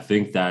lot. I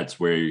think that's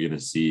where you're going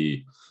to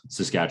see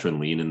Saskatchewan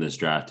lean in this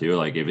draft too.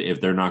 Like if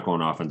they're not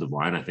going offensive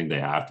line, I think they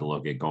have to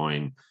look at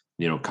going,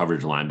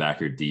 coverage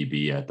linebacker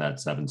DB at that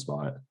 7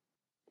 spot.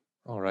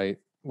 All right,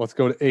 let's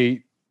go to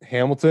 8.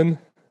 Hamilton.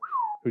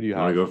 Who do you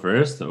have? Want to go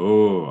first?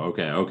 Oh,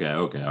 okay. I'll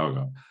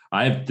go.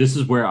 This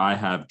is where I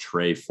have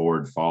Trey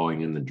Ford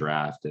falling in the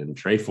draft, and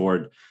Trey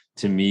Ford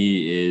to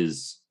me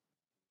is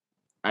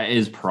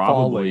probably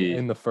falling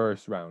in the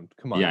first round.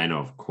 Come on. Yeah, I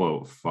know.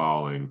 Quote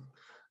falling.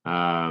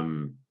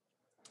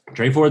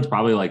 Trey Ford's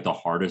probably like the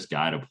hardest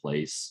guy to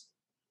place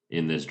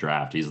in this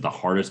draft. He's the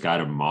hardest guy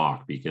to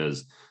mock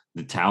because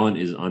the talent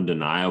is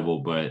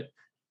undeniable, but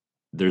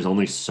there's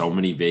only so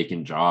many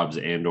vacant jobs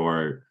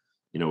or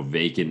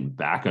vacant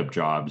backup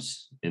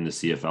jobs in the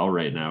CFL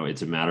right now.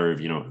 It's a matter of,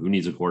 who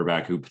needs a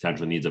quarterback, who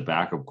potentially needs a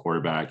backup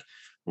quarterback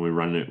when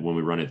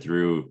we run it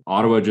through.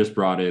 Ottawa just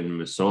brought in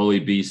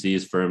Masoli.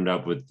 BC's firmed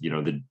up with,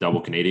 the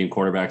double Canadian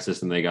quarterback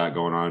system they got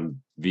going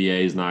on. VA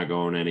is not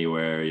going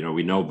anywhere.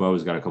 We know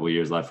Bo's got a couple of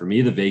years left. For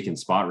me, the vacant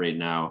spot right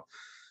now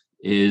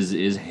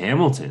is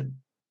Hamilton.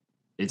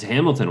 It's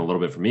Hamilton a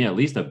little bit for me, at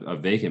least a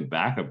vacant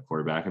backup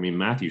quarterback. I mean,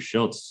 Matthew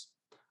Schultz,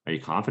 are you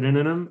confident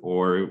in him,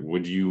 or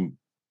would you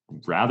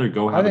rather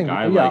go have a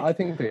guy like? I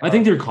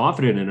think they're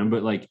confident in him,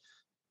 but like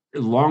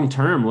long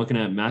term, looking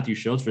at Matthew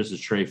Schultz versus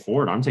Trey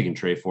Ford, I'm taking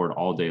Trey Ford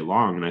all day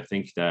long, and I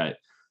think that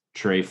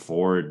Trey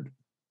Ford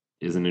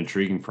is an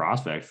intriguing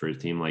prospect for a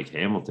team like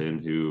Hamilton,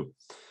 who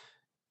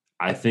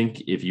I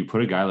think if you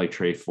put a guy like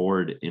Trey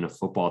Ford in a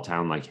football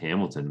town like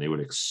Hamilton, they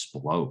would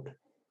explode.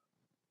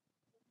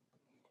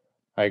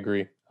 I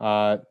agree.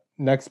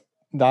 Next,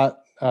 that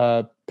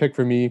pick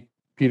for me,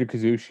 Peter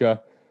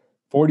Kazushka.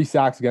 40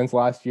 sacks against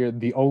last year.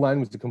 The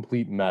O-line was a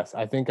complete mess.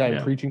 I think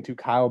I'm preaching to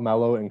Kyle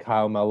Mello and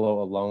Kyle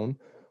Mello alone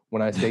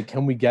when I say,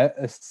 can we get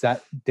a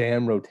set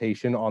damn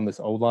rotation on this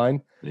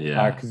O-line?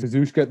 Yeah. Because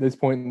Kazushka at this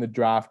point in the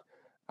draft,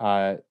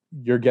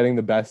 you're getting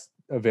the best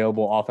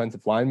available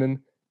offensive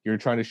lineman. You're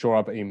trying to shore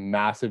up a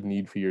massive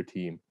need for your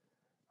team.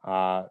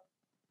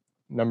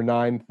 Number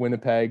 9,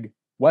 Winnipeg.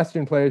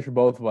 Western players for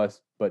both of us,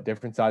 but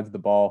different sides of the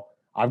ball.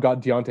 I've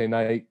got Deontay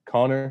Knight.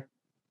 Connor,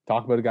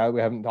 talk about a guy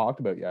we haven't talked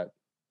about yet.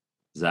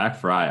 Zach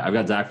Fry. I've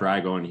got Zach Fry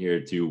going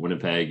here to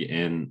Winnipeg.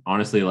 And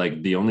honestly,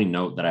 like the only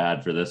note that I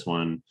had for this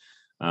one,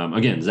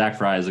 again, Zach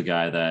Fry is a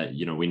guy that,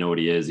 we know what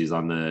he is. He's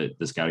on the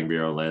scouting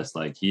bureau list.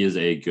 Like he is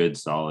a good,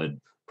 solid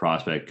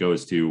prospect,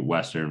 goes to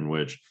Western,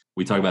 which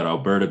we talk about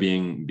Alberta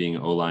being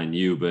O-line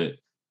U, but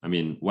I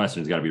mean,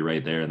 Western's got to be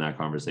right there in that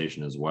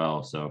conversation as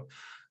well. So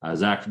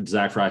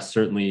Zach Fry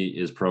certainly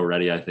is pro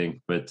ready, I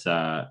think, but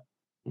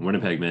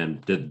Winnipeg,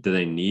 man, do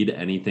they need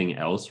anything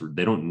else?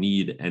 They don't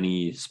need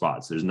any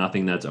spots. There's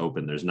nothing that's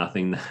open. There's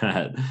nothing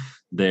that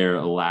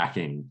they're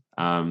lacking.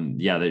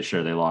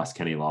 They lost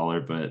Kenny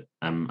Lawler, but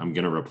I'm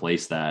going to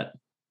replace that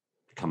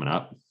coming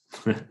up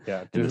in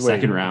the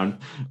second round.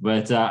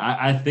 But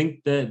I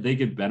think that they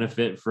could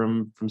benefit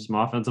from some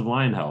offensive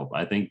line help.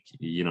 I think,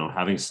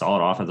 having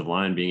solid offensive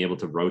line, being able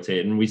to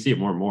rotate, and we see it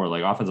more and more,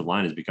 like offensive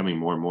line is becoming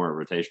more and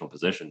more a rotational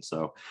position.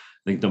 So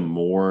I think the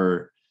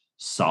more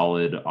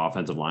solid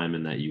offensive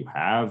lineman that you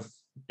have,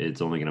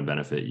 it's only going to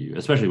benefit you,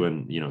 especially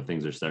when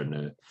things are starting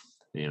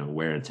to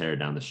wear and tear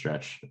down the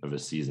stretch of a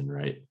season,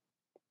 right?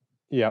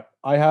 Yeah,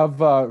 I have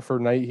for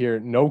Knight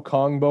here, no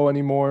Kongbo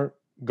anymore.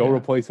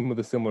 Replace him with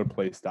a similar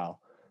play style.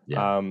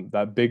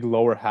 That big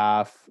lower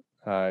half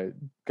guy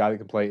that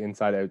can play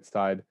inside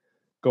outside.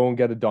 Go and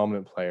get a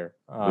dominant player.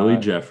 Willie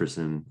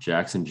Jefferson,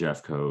 Jackson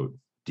Jeffcoat,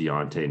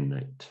 Deontay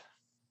Knight.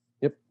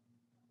 Yep.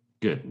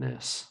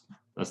 Goodness,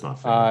 that's not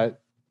fair.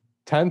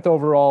 10th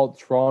overall,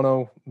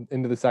 Toronto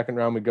into the second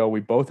round we go. We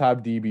both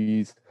have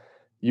DBs.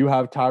 You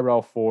have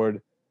Tyrell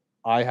Ford.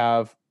 I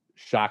have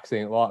Shaq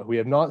St. Lot, who we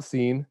have not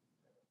seen,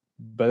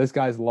 but this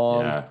guy's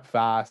long,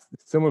 fast,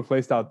 similar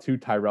play style to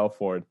Tyrell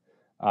Ford.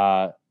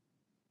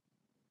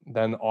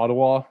 Then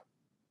Ottawa,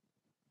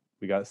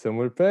 we got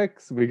similar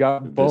picks. We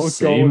got both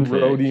going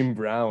Rodim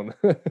Brown.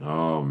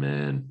 Oh,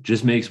 man.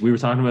 We were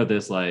talking about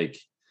this, like,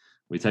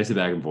 we texted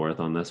back and forth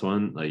on this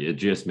one. Like, it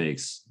just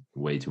makes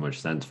way too much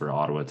sense for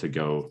Ottawa to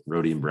go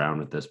Rodim Brown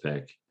with this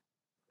pick.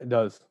 It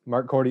does.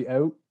 Mark Cordy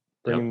out,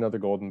 bringing another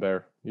Golden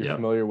Bear. You're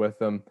familiar with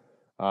them.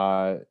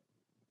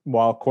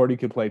 While Cordy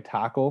could play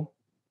tackle,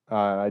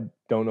 I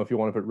don't know if you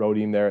want to put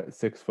Rodim there at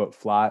 6 foot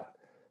flat.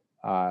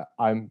 I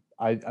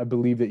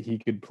believe that he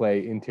could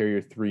play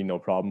interior 3, no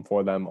problem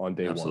for them on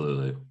day 1.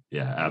 Absolutely.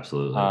 Yeah,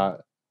 absolutely.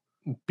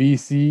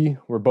 BC,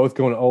 we're both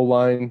going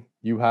O-line.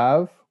 You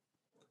have?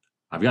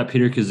 I've got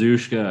Peter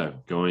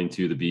Kazushka going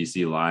to the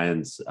BC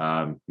Lions.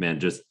 Man,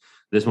 just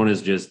this one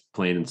is just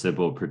plain and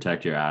simple.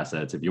 Protect your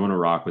assets. If you want to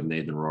rock with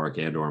Nathan Rourke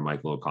and or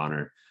Michael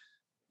O'Connor,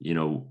 you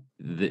know,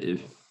 they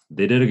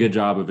did a good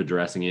job of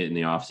addressing it in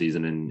the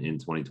offseason in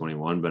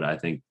 2021. But I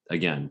think,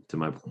 again, to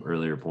my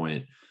earlier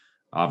point,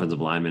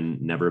 offensive lineman,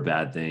 never a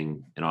bad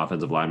thing. An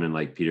offensive lineman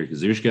like Peter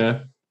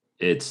Kazushka,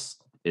 it's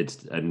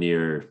a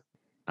near,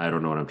 I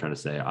don't know what I'm trying to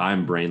say.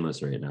 I'm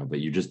brainless right now, but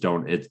you just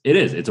don't,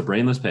 it's a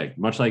brainless pick.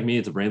 Much like me,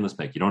 it's a brainless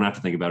pick. You don't have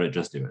to think about it,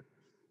 just do it.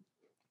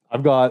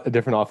 I've got a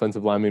different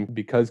offensive lineman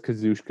because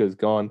Kazushka is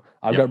gone.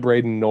 I've got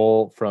Braden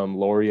Knoll from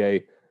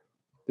Laurier.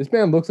 This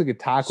man looks like a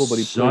tackle, but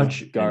he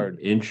plays guard. An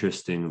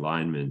interesting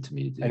lineman to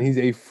me, dude. And he's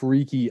a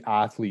freaky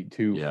athlete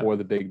too for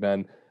the big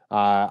men.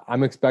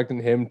 I'm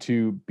expecting him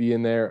to be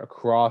in there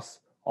across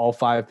all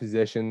 5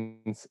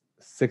 positions,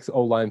 6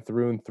 O-line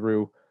through and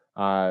through.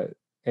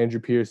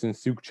 Andrew Pearson,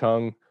 Suk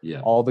Chung,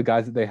 all the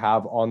guys that they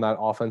have on that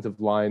offensive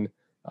line,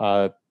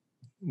 they'll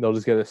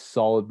just get a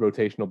solid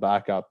rotational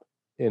backup.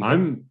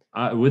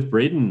 With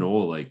Braden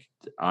Knoll, like,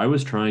 I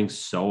was trying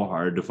so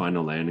hard to find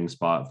a landing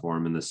spot for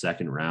him in the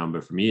second round,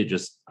 but for me, it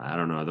just, I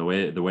don't know,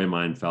 the way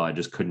mine fell, I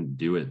just couldn't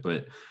do it.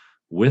 But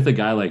with a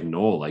guy like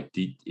Knoll, like,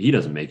 he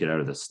doesn't make it out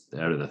of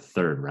the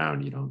third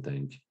round, you don't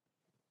think?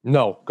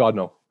 No, God,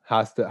 no.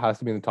 Has to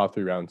be in the top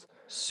 3 rounds.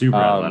 Super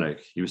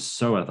athletic. He was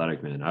so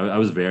athletic, man. I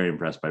was very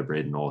impressed by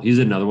Braden Knoll. He's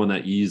another one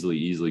that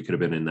easily could have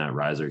been in that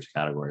risers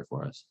category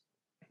for us.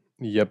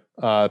 Yep.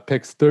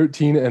 Picks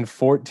 13 and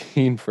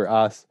 14 for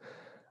us.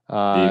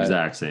 The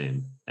exact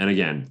same. And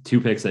again,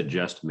 2 picks that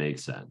just make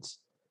sense.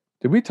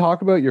 Did we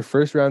talk about your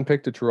first round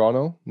pick to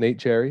Toronto, Nate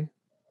Cherry?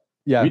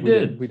 Yeah, we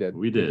did.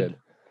 We did.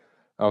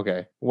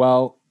 Okay.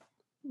 Well,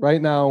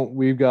 right now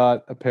we've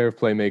got a pair of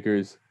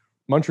playmakers.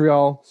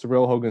 Montreal,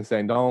 Cyril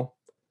Hogan-Sandon.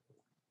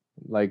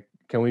 Like,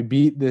 can we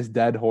beat this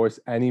dead horse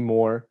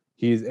anymore?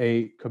 He's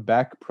a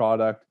Quebec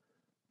product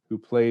who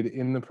played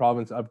in the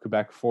province of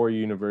Quebec for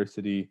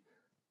university,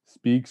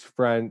 speaks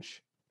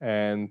French,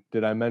 and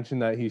did I mention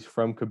that he's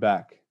from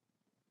Quebec?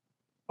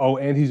 Oh,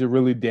 and he's a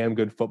really damn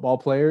good football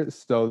player,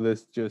 so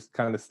this just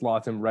kind of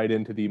slots him right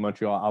into the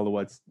Montreal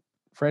Alouettes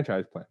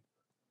franchise plan.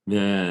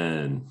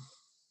 Man,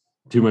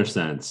 too much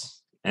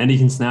sense. And he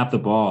can snap the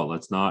ball.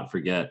 Let's not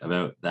forget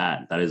about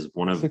that. That is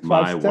one of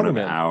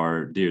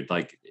our dude,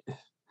 like,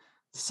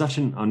 such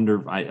an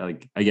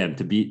again,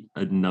 to beat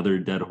another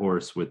dead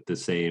horse with the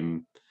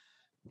same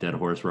dead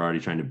horse we're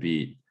already trying to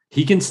beat.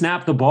 He can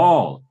snap the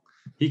ball.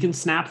 He can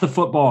snap the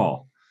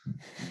football.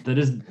 That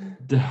is,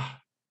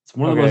 it's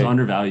one of the most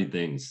undervalued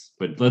things.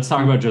 But let's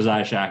talk about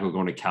Josiah Shackle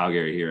going to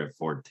Calgary here at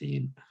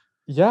 14.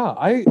 Yeah,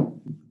 I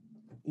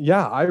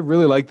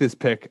really like this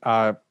pick.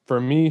 For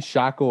me,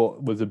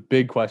 Shackle was a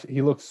big question.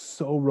 He looks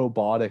so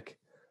robotic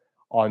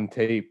on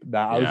tape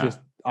that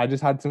I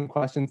just had some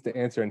questions to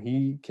answer, and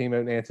he came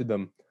out and answered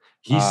them.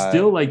 He's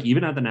still, like,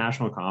 even at the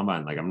National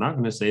Combine, like, I'm not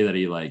going to say that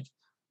he, like,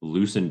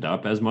 loosened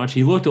up as much.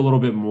 He looked a little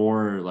bit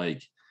more,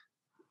 like,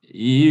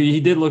 he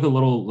did look a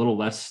little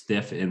less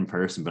stiff in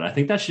person, but I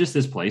think that's just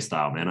his play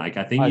style, man. Like,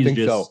 I think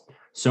he's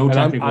so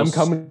technical. I'm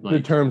coming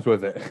to terms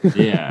with it.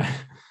 Yeah.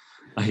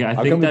 Like, I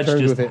think that's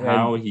just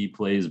how he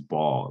plays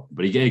ball,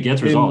 but he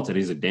gets results, and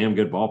he's a damn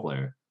good ball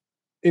player.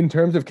 In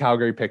terms of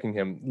Calgary picking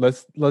him,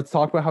 let's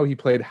talk about how he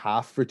played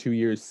half for 2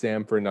 years,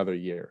 Sam for another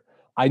year.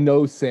 I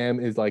know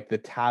Sam is like the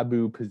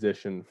taboo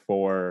position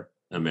for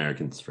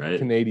Americans, right?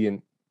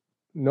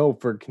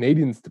 For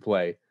Canadians to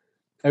play.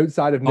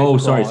 Outside of Nick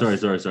Cross.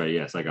 Sorry.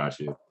 Yes, I got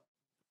you.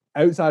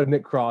 Outside of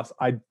Nick Cross,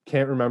 I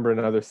can't remember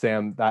another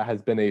Sam that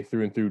has been a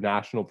through and through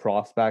national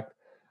prospect.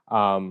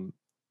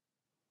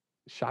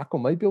 Shackle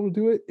might be able to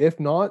do it. If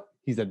not,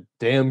 he's a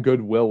damn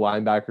good will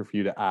linebacker for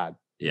you to add.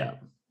 Yeah.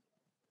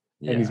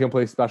 And he's going to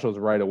play specials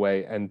right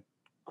away. And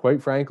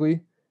quite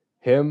frankly,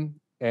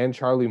 him and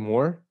Charlie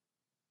Moore,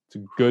 it's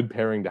a good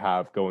pairing to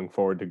have going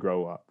forward to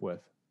grow up with.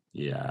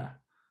 Yeah.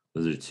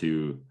 Those are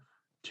two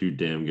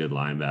damn good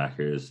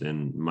linebackers.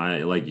 And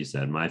like you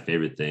said, my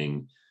favorite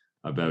thing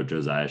about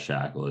Josiah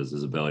Shackle is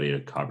his ability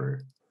to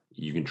cover.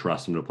 You can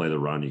trust him to play the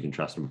run. You can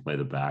trust him to play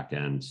the back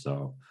end.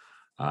 So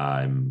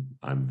I'm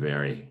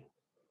very,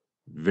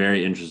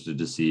 Very interested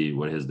to see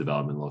what his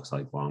development looks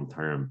like long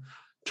term.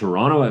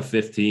 Toronto at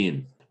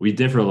 15. We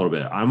differ a little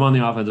bit. I'm on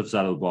the offensive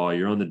side of the ball.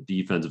 You're on the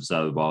defensive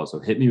side of the ball. So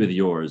hit me with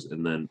yours,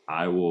 and then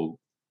I will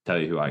tell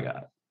you who I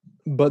got.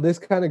 But this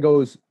kind of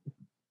goes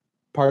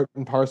part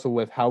and parcel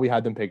with how we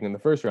had them picking in the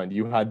first round.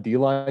 You had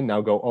D-line,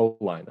 now go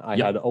O-line. I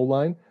had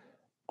O-line.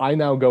 I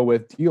now go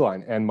with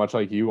D-line. And much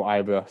like you, I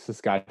have a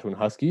Saskatchewan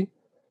Husky,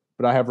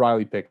 but I have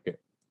Riley Pickett.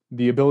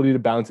 The ability to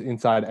bounce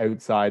inside,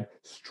 outside,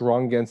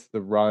 strong against the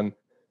run.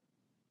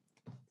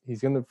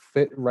 He's going to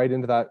fit right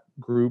into that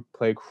group,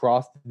 play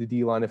across the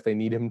D-line if they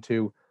need him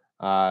to.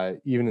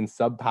 Even in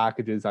sub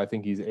packages, I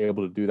think he's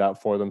able to do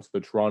that for them. So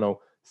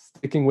Toronto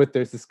sticking with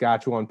their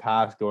Saskatchewan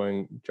pass,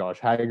 going Josh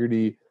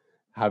Haggerty,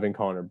 having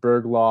Connor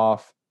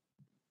Bergloff.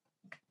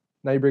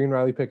 Now you're bringing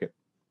Riley Pickett.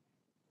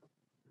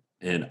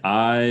 And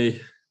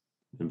I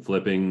am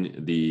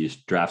flipping the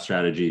draft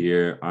strategy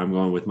here. I'm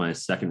going with my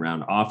second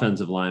round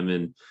offensive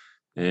lineman.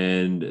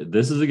 And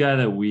this is a guy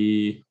that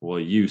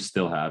you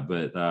still have,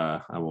 but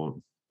I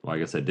won't. Well, I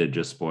guess I did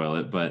just spoil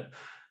it. But,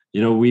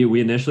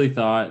 we initially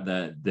thought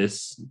that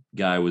this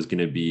guy was going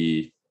to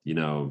be,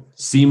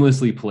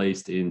 seamlessly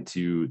placed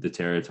into the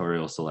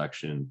territorial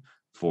selection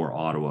for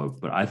Ottawa,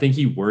 but I think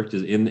he worked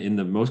in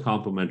the most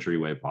complimentary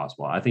way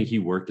possible. I think he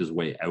worked his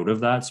way out of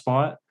that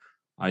spot.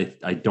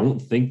 I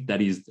don't think that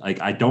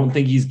I don't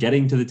think he's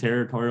getting to the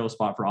territorial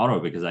spot for Ottawa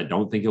because I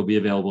don't think he'll be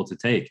available to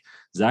take.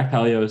 Zach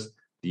Pelios,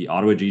 the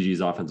Ottawa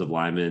GG's offensive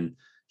lineman,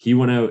 he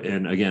went out,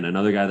 and again,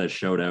 another guy that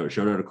showed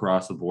out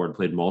across the board,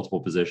 played multiple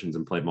positions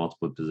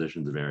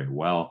very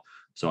well.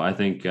 So I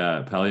think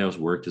Pelios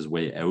worked his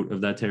way out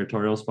of that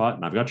territorial spot,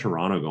 and I've got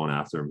Toronto going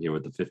after him here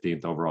with the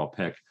 15th overall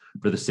pick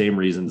for the same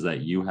reasons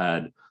that you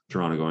had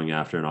Toronto going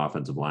after an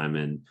offensive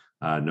lineman,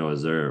 Noah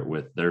Zur,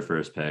 with their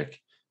first pick.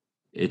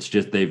 It's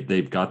just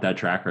they've got that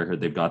track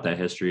record, they've got that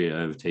history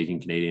of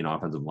taking Canadian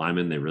offensive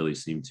linemen. They really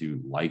seem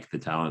to like the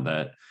talent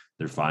that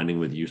they're finding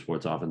with U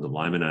Sports offensive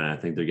linemen, and I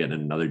think they're getting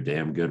another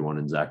damn good one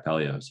in Zach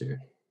Pelios here.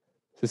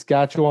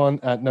 Saskatchewan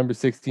at number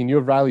 16. You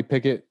have Riley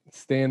Pickett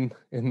staying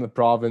in the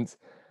province.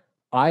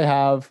 I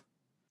have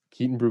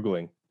Keaton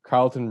Bruggeling,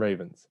 Carleton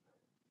Ravens.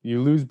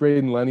 You lose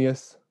Braden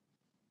Lenius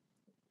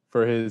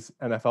for his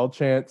NFL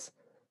chance.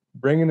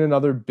 Bring in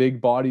another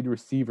big-bodied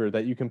receiver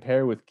that you can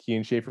pair with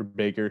Kean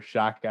Schaefer-Baker,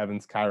 Shaq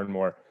Evans, Kyron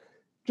Moore.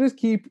 Just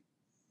keep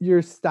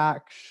your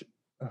stash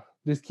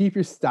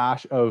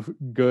of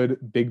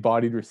good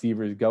big-bodied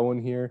receivers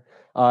going here.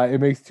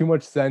 It makes too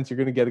much sense. You're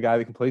going to get a guy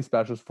that can play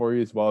specials for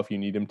you as well if you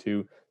need him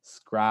to.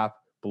 Scrap,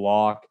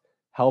 block,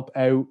 help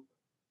out.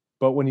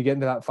 But when you get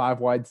into that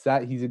 5-wide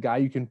set, he's a guy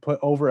you can put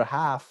over a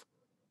half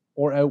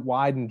or out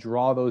wide and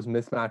draw those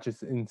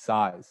mismatches in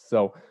size.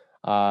 So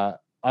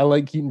I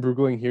like Keaton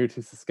Bruggeling here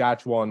to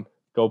Saskatchewan.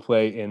 Go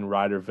play in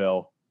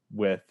Riderville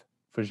with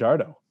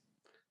Fajardo.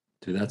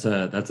 Dude, that's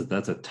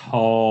a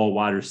tall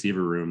wide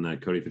receiver room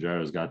that Cody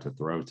Fajardo's got to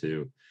throw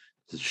to.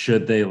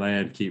 Should they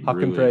land, keep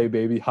Huck and pray,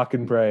 baby. Huck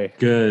and pray.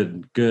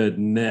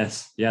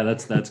 Goodness. Yeah,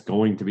 that's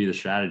going to be the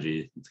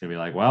strategy. It's gonna be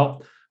like,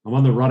 well, I'm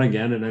on the run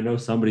again, and I know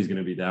somebody's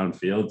gonna be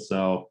downfield.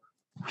 So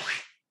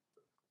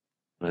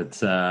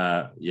but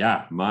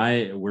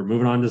we're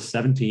moving on to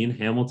 17.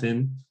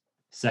 Hamilton,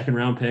 second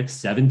round pick,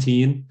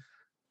 17.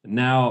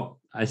 Now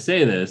I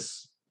say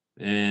this,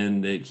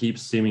 and it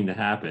keeps seeming to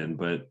happen,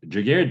 but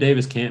Ja'Gared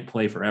Davis can't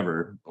play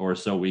forever, or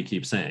so we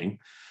keep saying.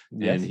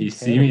 Yes, and he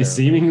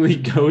seemingly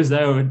goes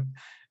out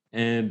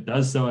and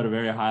does so at a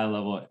very high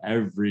level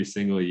every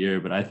single year.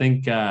 But I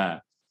think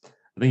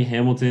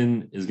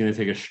Hamilton is going to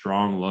take a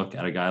strong look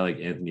at a guy like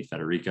Anthony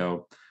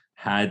Federico.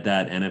 Had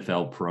that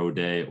NFL pro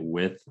day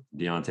with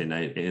Deontay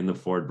Knight and the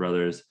Ford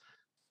brothers.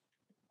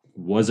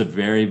 Was a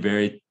very,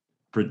 very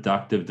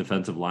productive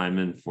defensive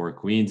lineman for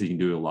Queens. He can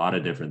do a lot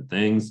of different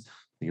things.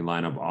 He can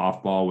line up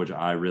off ball, which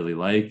I really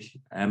like.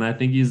 And I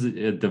think he's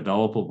a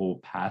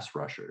developable pass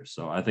rusher.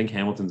 So I think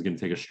Hamilton's going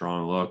to take a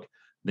strong look.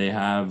 They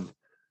have,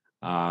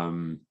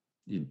 for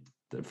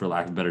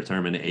lack of a better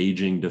term, an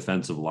aging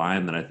defensive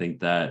line that I think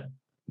that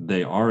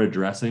they are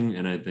addressing.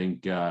 And I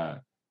think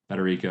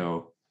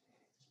Federico.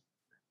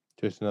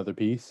 Just another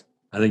piece?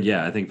 I think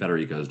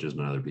Federico is just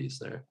another piece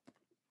there.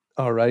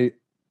 All right.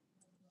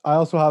 I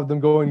also have them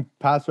going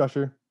pass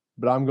rusher,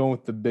 but I'm going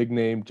with the big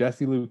name,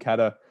 Jesse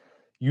Luketa.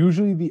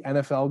 Usually the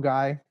NFL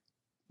guy,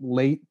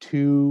 late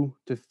 2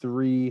 to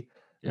 3,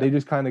 they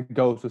just kind of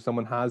go. So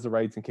someone has the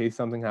rights in case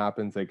something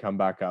happens, they come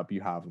back up,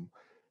 you have them.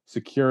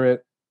 Secure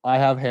it. I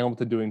have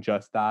Hamilton doing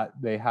just that.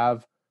 They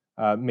have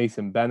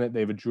Mason Bennett.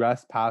 They've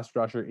addressed pass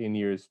rusher in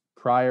years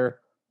prior.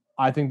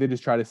 I think they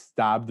just try to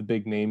stab the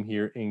big name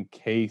here in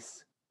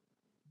case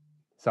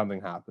something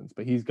happens,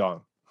 but he's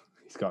gone.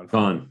 He's gone.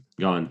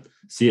 Gone.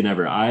 See you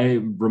never.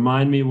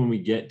 Remind me when we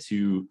get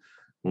to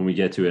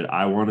it.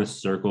 I want to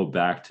circle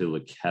back to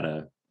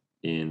Luketa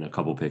in a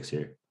couple picks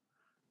here.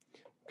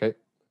 Okay.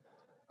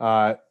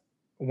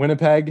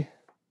 Winnipeg,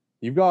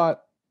 you've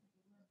got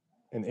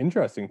an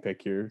interesting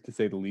pick here, to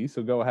say the least,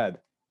 so go ahead.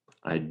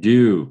 I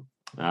do.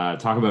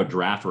 Talk about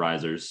draft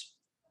risers.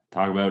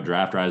 Talk about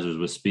draft risers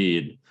with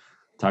speed.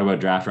 Talk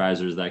about draft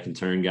risers that can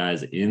turn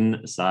guys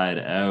inside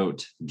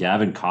out.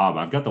 Gavin Cobb.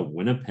 I've got the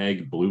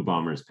Winnipeg Blue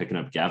Bombers picking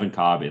up Gavin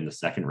Cobb in the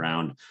second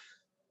round.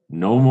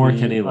 No more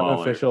Kenny Lawler.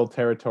 Unofficial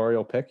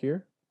territorial pick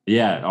here.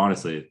 Yeah,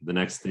 honestly,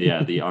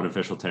 the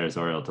unofficial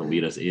territorial to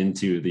lead us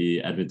into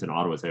the Edmonton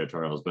Ottawa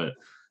territorials. But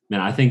man,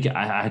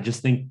 I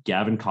just think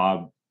Gavin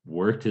Cobb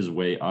worked his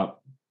way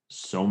up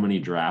so many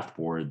draft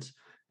boards.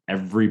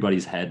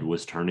 Everybody's head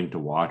was turning to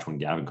watch when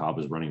Gavin Cobb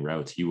was running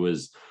routes. He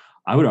was,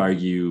 I would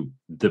argue,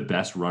 the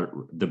best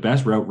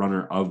route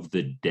runner of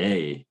the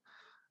day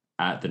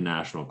at the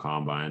National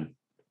Combine.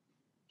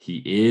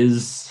 He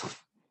is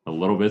a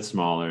little bit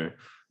smaller,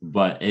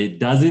 but it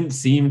doesn't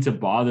seem to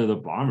bother the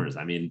Bombers.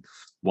 I mean,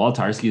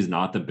 Waltarski is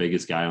not the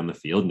biggest guy on the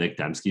field. Nick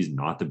Dembski is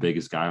not the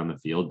biggest guy on the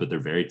field, but they're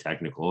very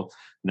technical.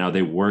 Now,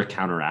 they were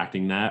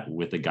counteracting that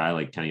with a guy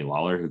like Kenny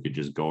Lawler, who could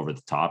just go over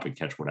the top and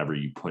catch whatever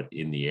you put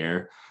in the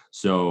air.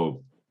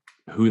 So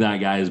who that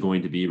guy is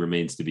going to be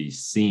remains to be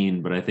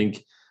seen. But I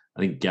think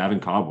Gavin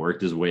Cobb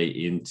worked his way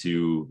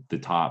into the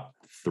top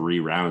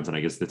 3 rounds, and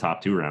I guess the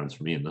top 2 rounds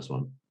for me in this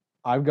one.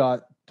 I've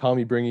got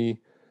Tommy Bringy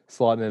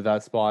slotting at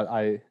that spot.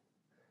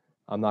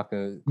 I'm not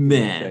going to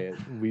say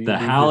it. The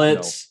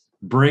Hallett,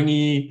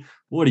 Bringy,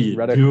 what are you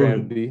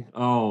doing? Cranby.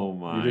 Oh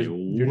my!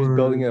 You're just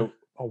building a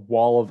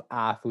wall of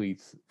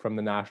athletes from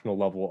the national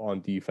level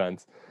on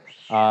defense.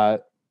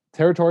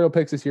 Territorial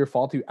picks this year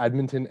fall to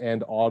Edmonton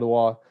and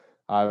Ottawa.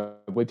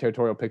 Way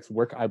territorial picks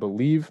work, I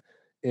believe,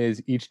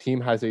 is each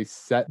team has a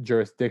set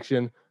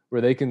jurisdiction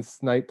where they can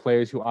snipe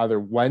players who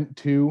either went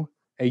to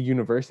a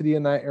university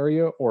in that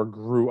area or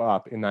grew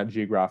up in that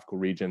geographical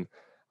region.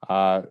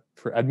 For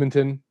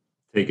Edmonton,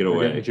 take it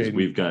away.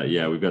 We've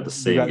got the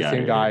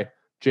same guy.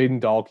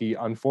 Jaden Dahlke.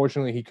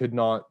 Unfortunately, he could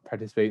not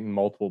participate in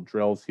multiple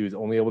drills. He was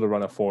only able to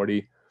run a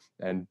 40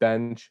 and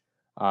bench,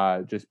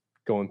 just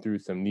going through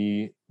some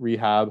knee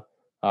rehab.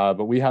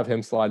 But we have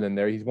him sliding in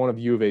there. He's one of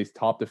U of A's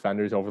top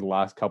defenders over the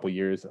last couple of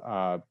years.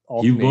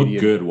 He looked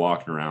good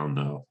walking around,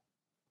 though.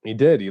 He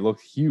did. He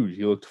looked huge.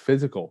 He looked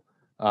physical.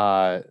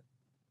 Ottawa,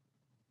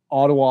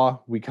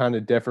 we kind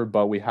of differ,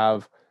 but we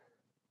have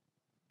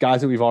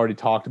guys that we've already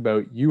talked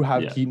about. You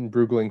have Keaton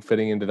Brugling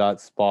fitting into that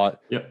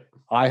spot. Yep.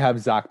 I have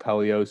Zach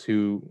Pelios,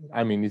 who,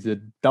 I mean, he's a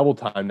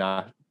double-time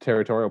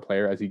territorial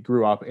player as he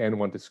grew up and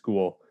went to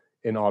school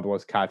in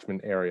Ottawa's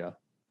catchment area.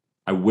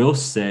 I will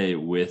say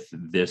with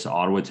this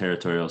Ottawa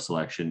territorial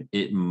selection,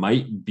 it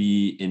might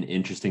be an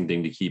interesting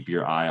thing to keep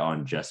your eye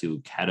on Jesse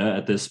Luketa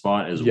at this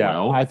spot as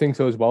well. I think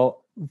so as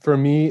well. For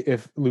me,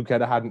 if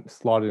Luketa hadn't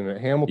slotted in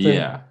at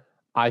Hamilton,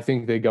 I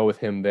think they go with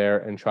him there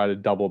and try to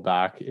double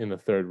back in the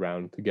 3rd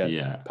round to get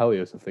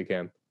Pelios if they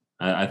can.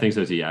 I think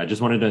so too. Yeah, I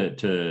just wanted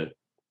to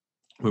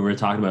when we were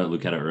talking about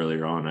Luketa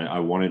earlier on,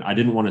 I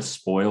didn't want to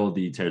spoil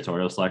the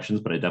territorial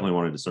selections, but I definitely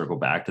wanted to circle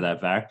back to that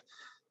fact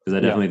because I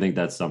definitely think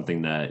that's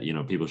something that,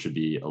 people should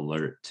be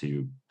alert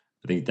to.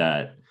 I think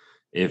that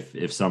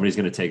if somebody's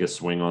going to take a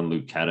swing on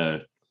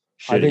Luketa,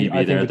 should he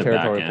be there at the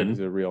back end? Is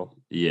a real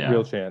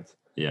chance.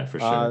 Yeah, for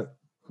sure.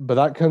 But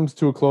that comes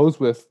to a close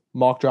with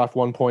Mock Draft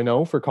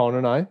 1.0 for Connor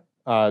and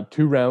I.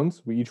 2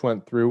 rounds we each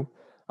went through.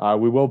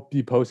 We will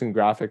be posting a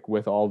graphic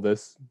with all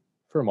this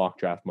for Mock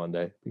Draft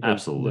Monday. Because,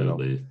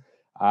 absolutely.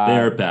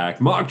 They're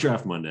back. Mock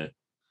Draft Monday.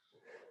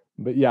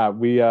 But yeah,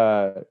 we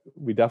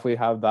definitely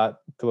have that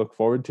to look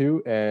forward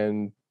to,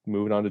 and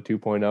moving on to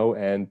 2.0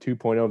 and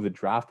 2.0 of the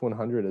Draft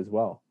 100 as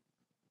well.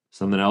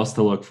 Something else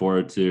to look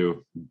forward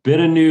to. Bit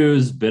of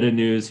news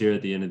here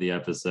at the end of the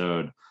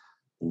episode.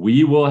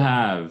 We will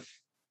have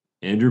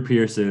Andrew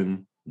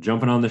Pearson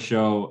jumping on the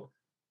show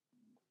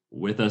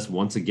with us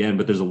once again,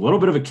 but there's a little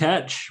bit of a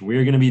catch.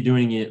 We're going to be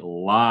doing it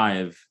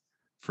live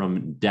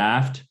from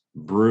Daft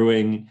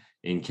Brewing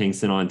in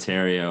Kingston,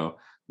 Ontario.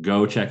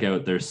 Go check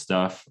out their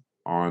stuff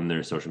on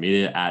their social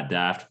media at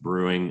Daft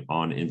Brewing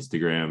on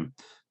Instagram.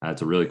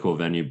 It's a really cool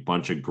venue,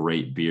 bunch of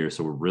great beer.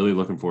 So we're really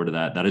looking forward to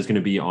that. That is going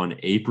to be on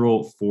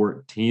April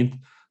 14th.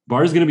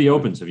 Bar is going to be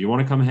open. So if you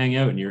want to come hang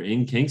out and you're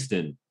in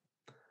Kingston,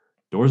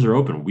 doors are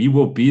open. We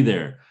will be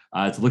there.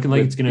 It's looking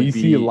like it's going to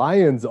be BC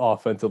Lions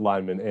offensive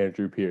lineman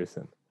Andrew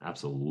Pearson.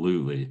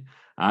 Absolutely.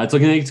 It's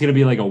looking like it's going to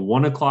be like a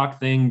 1:00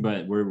 thing,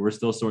 but we're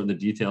still sorting the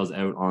details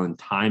out on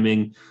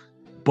timing.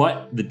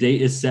 But the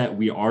date is set.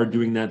 We are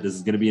doing that. This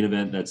is going to be an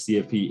event that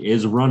CFP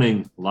is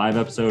running. Live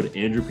episode,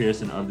 Andrew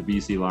Pearson of the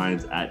BC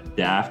Lions at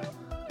Daft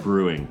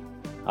Brewing.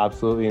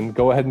 Absolutely. And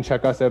go ahead and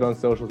check us out on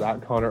socials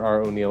at Connor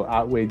R. O'Neill,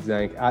 at Wade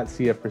Zank, at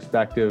CF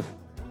Perspective.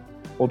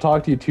 We'll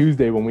talk to you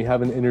Tuesday when we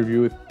have an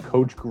interview with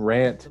Coach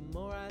Grant,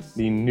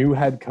 the new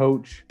head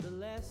coach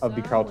of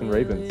the Carleton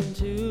Ravens.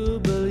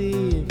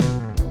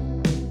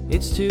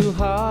 It's too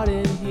hard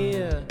in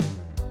here,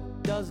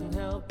 doesn't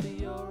help.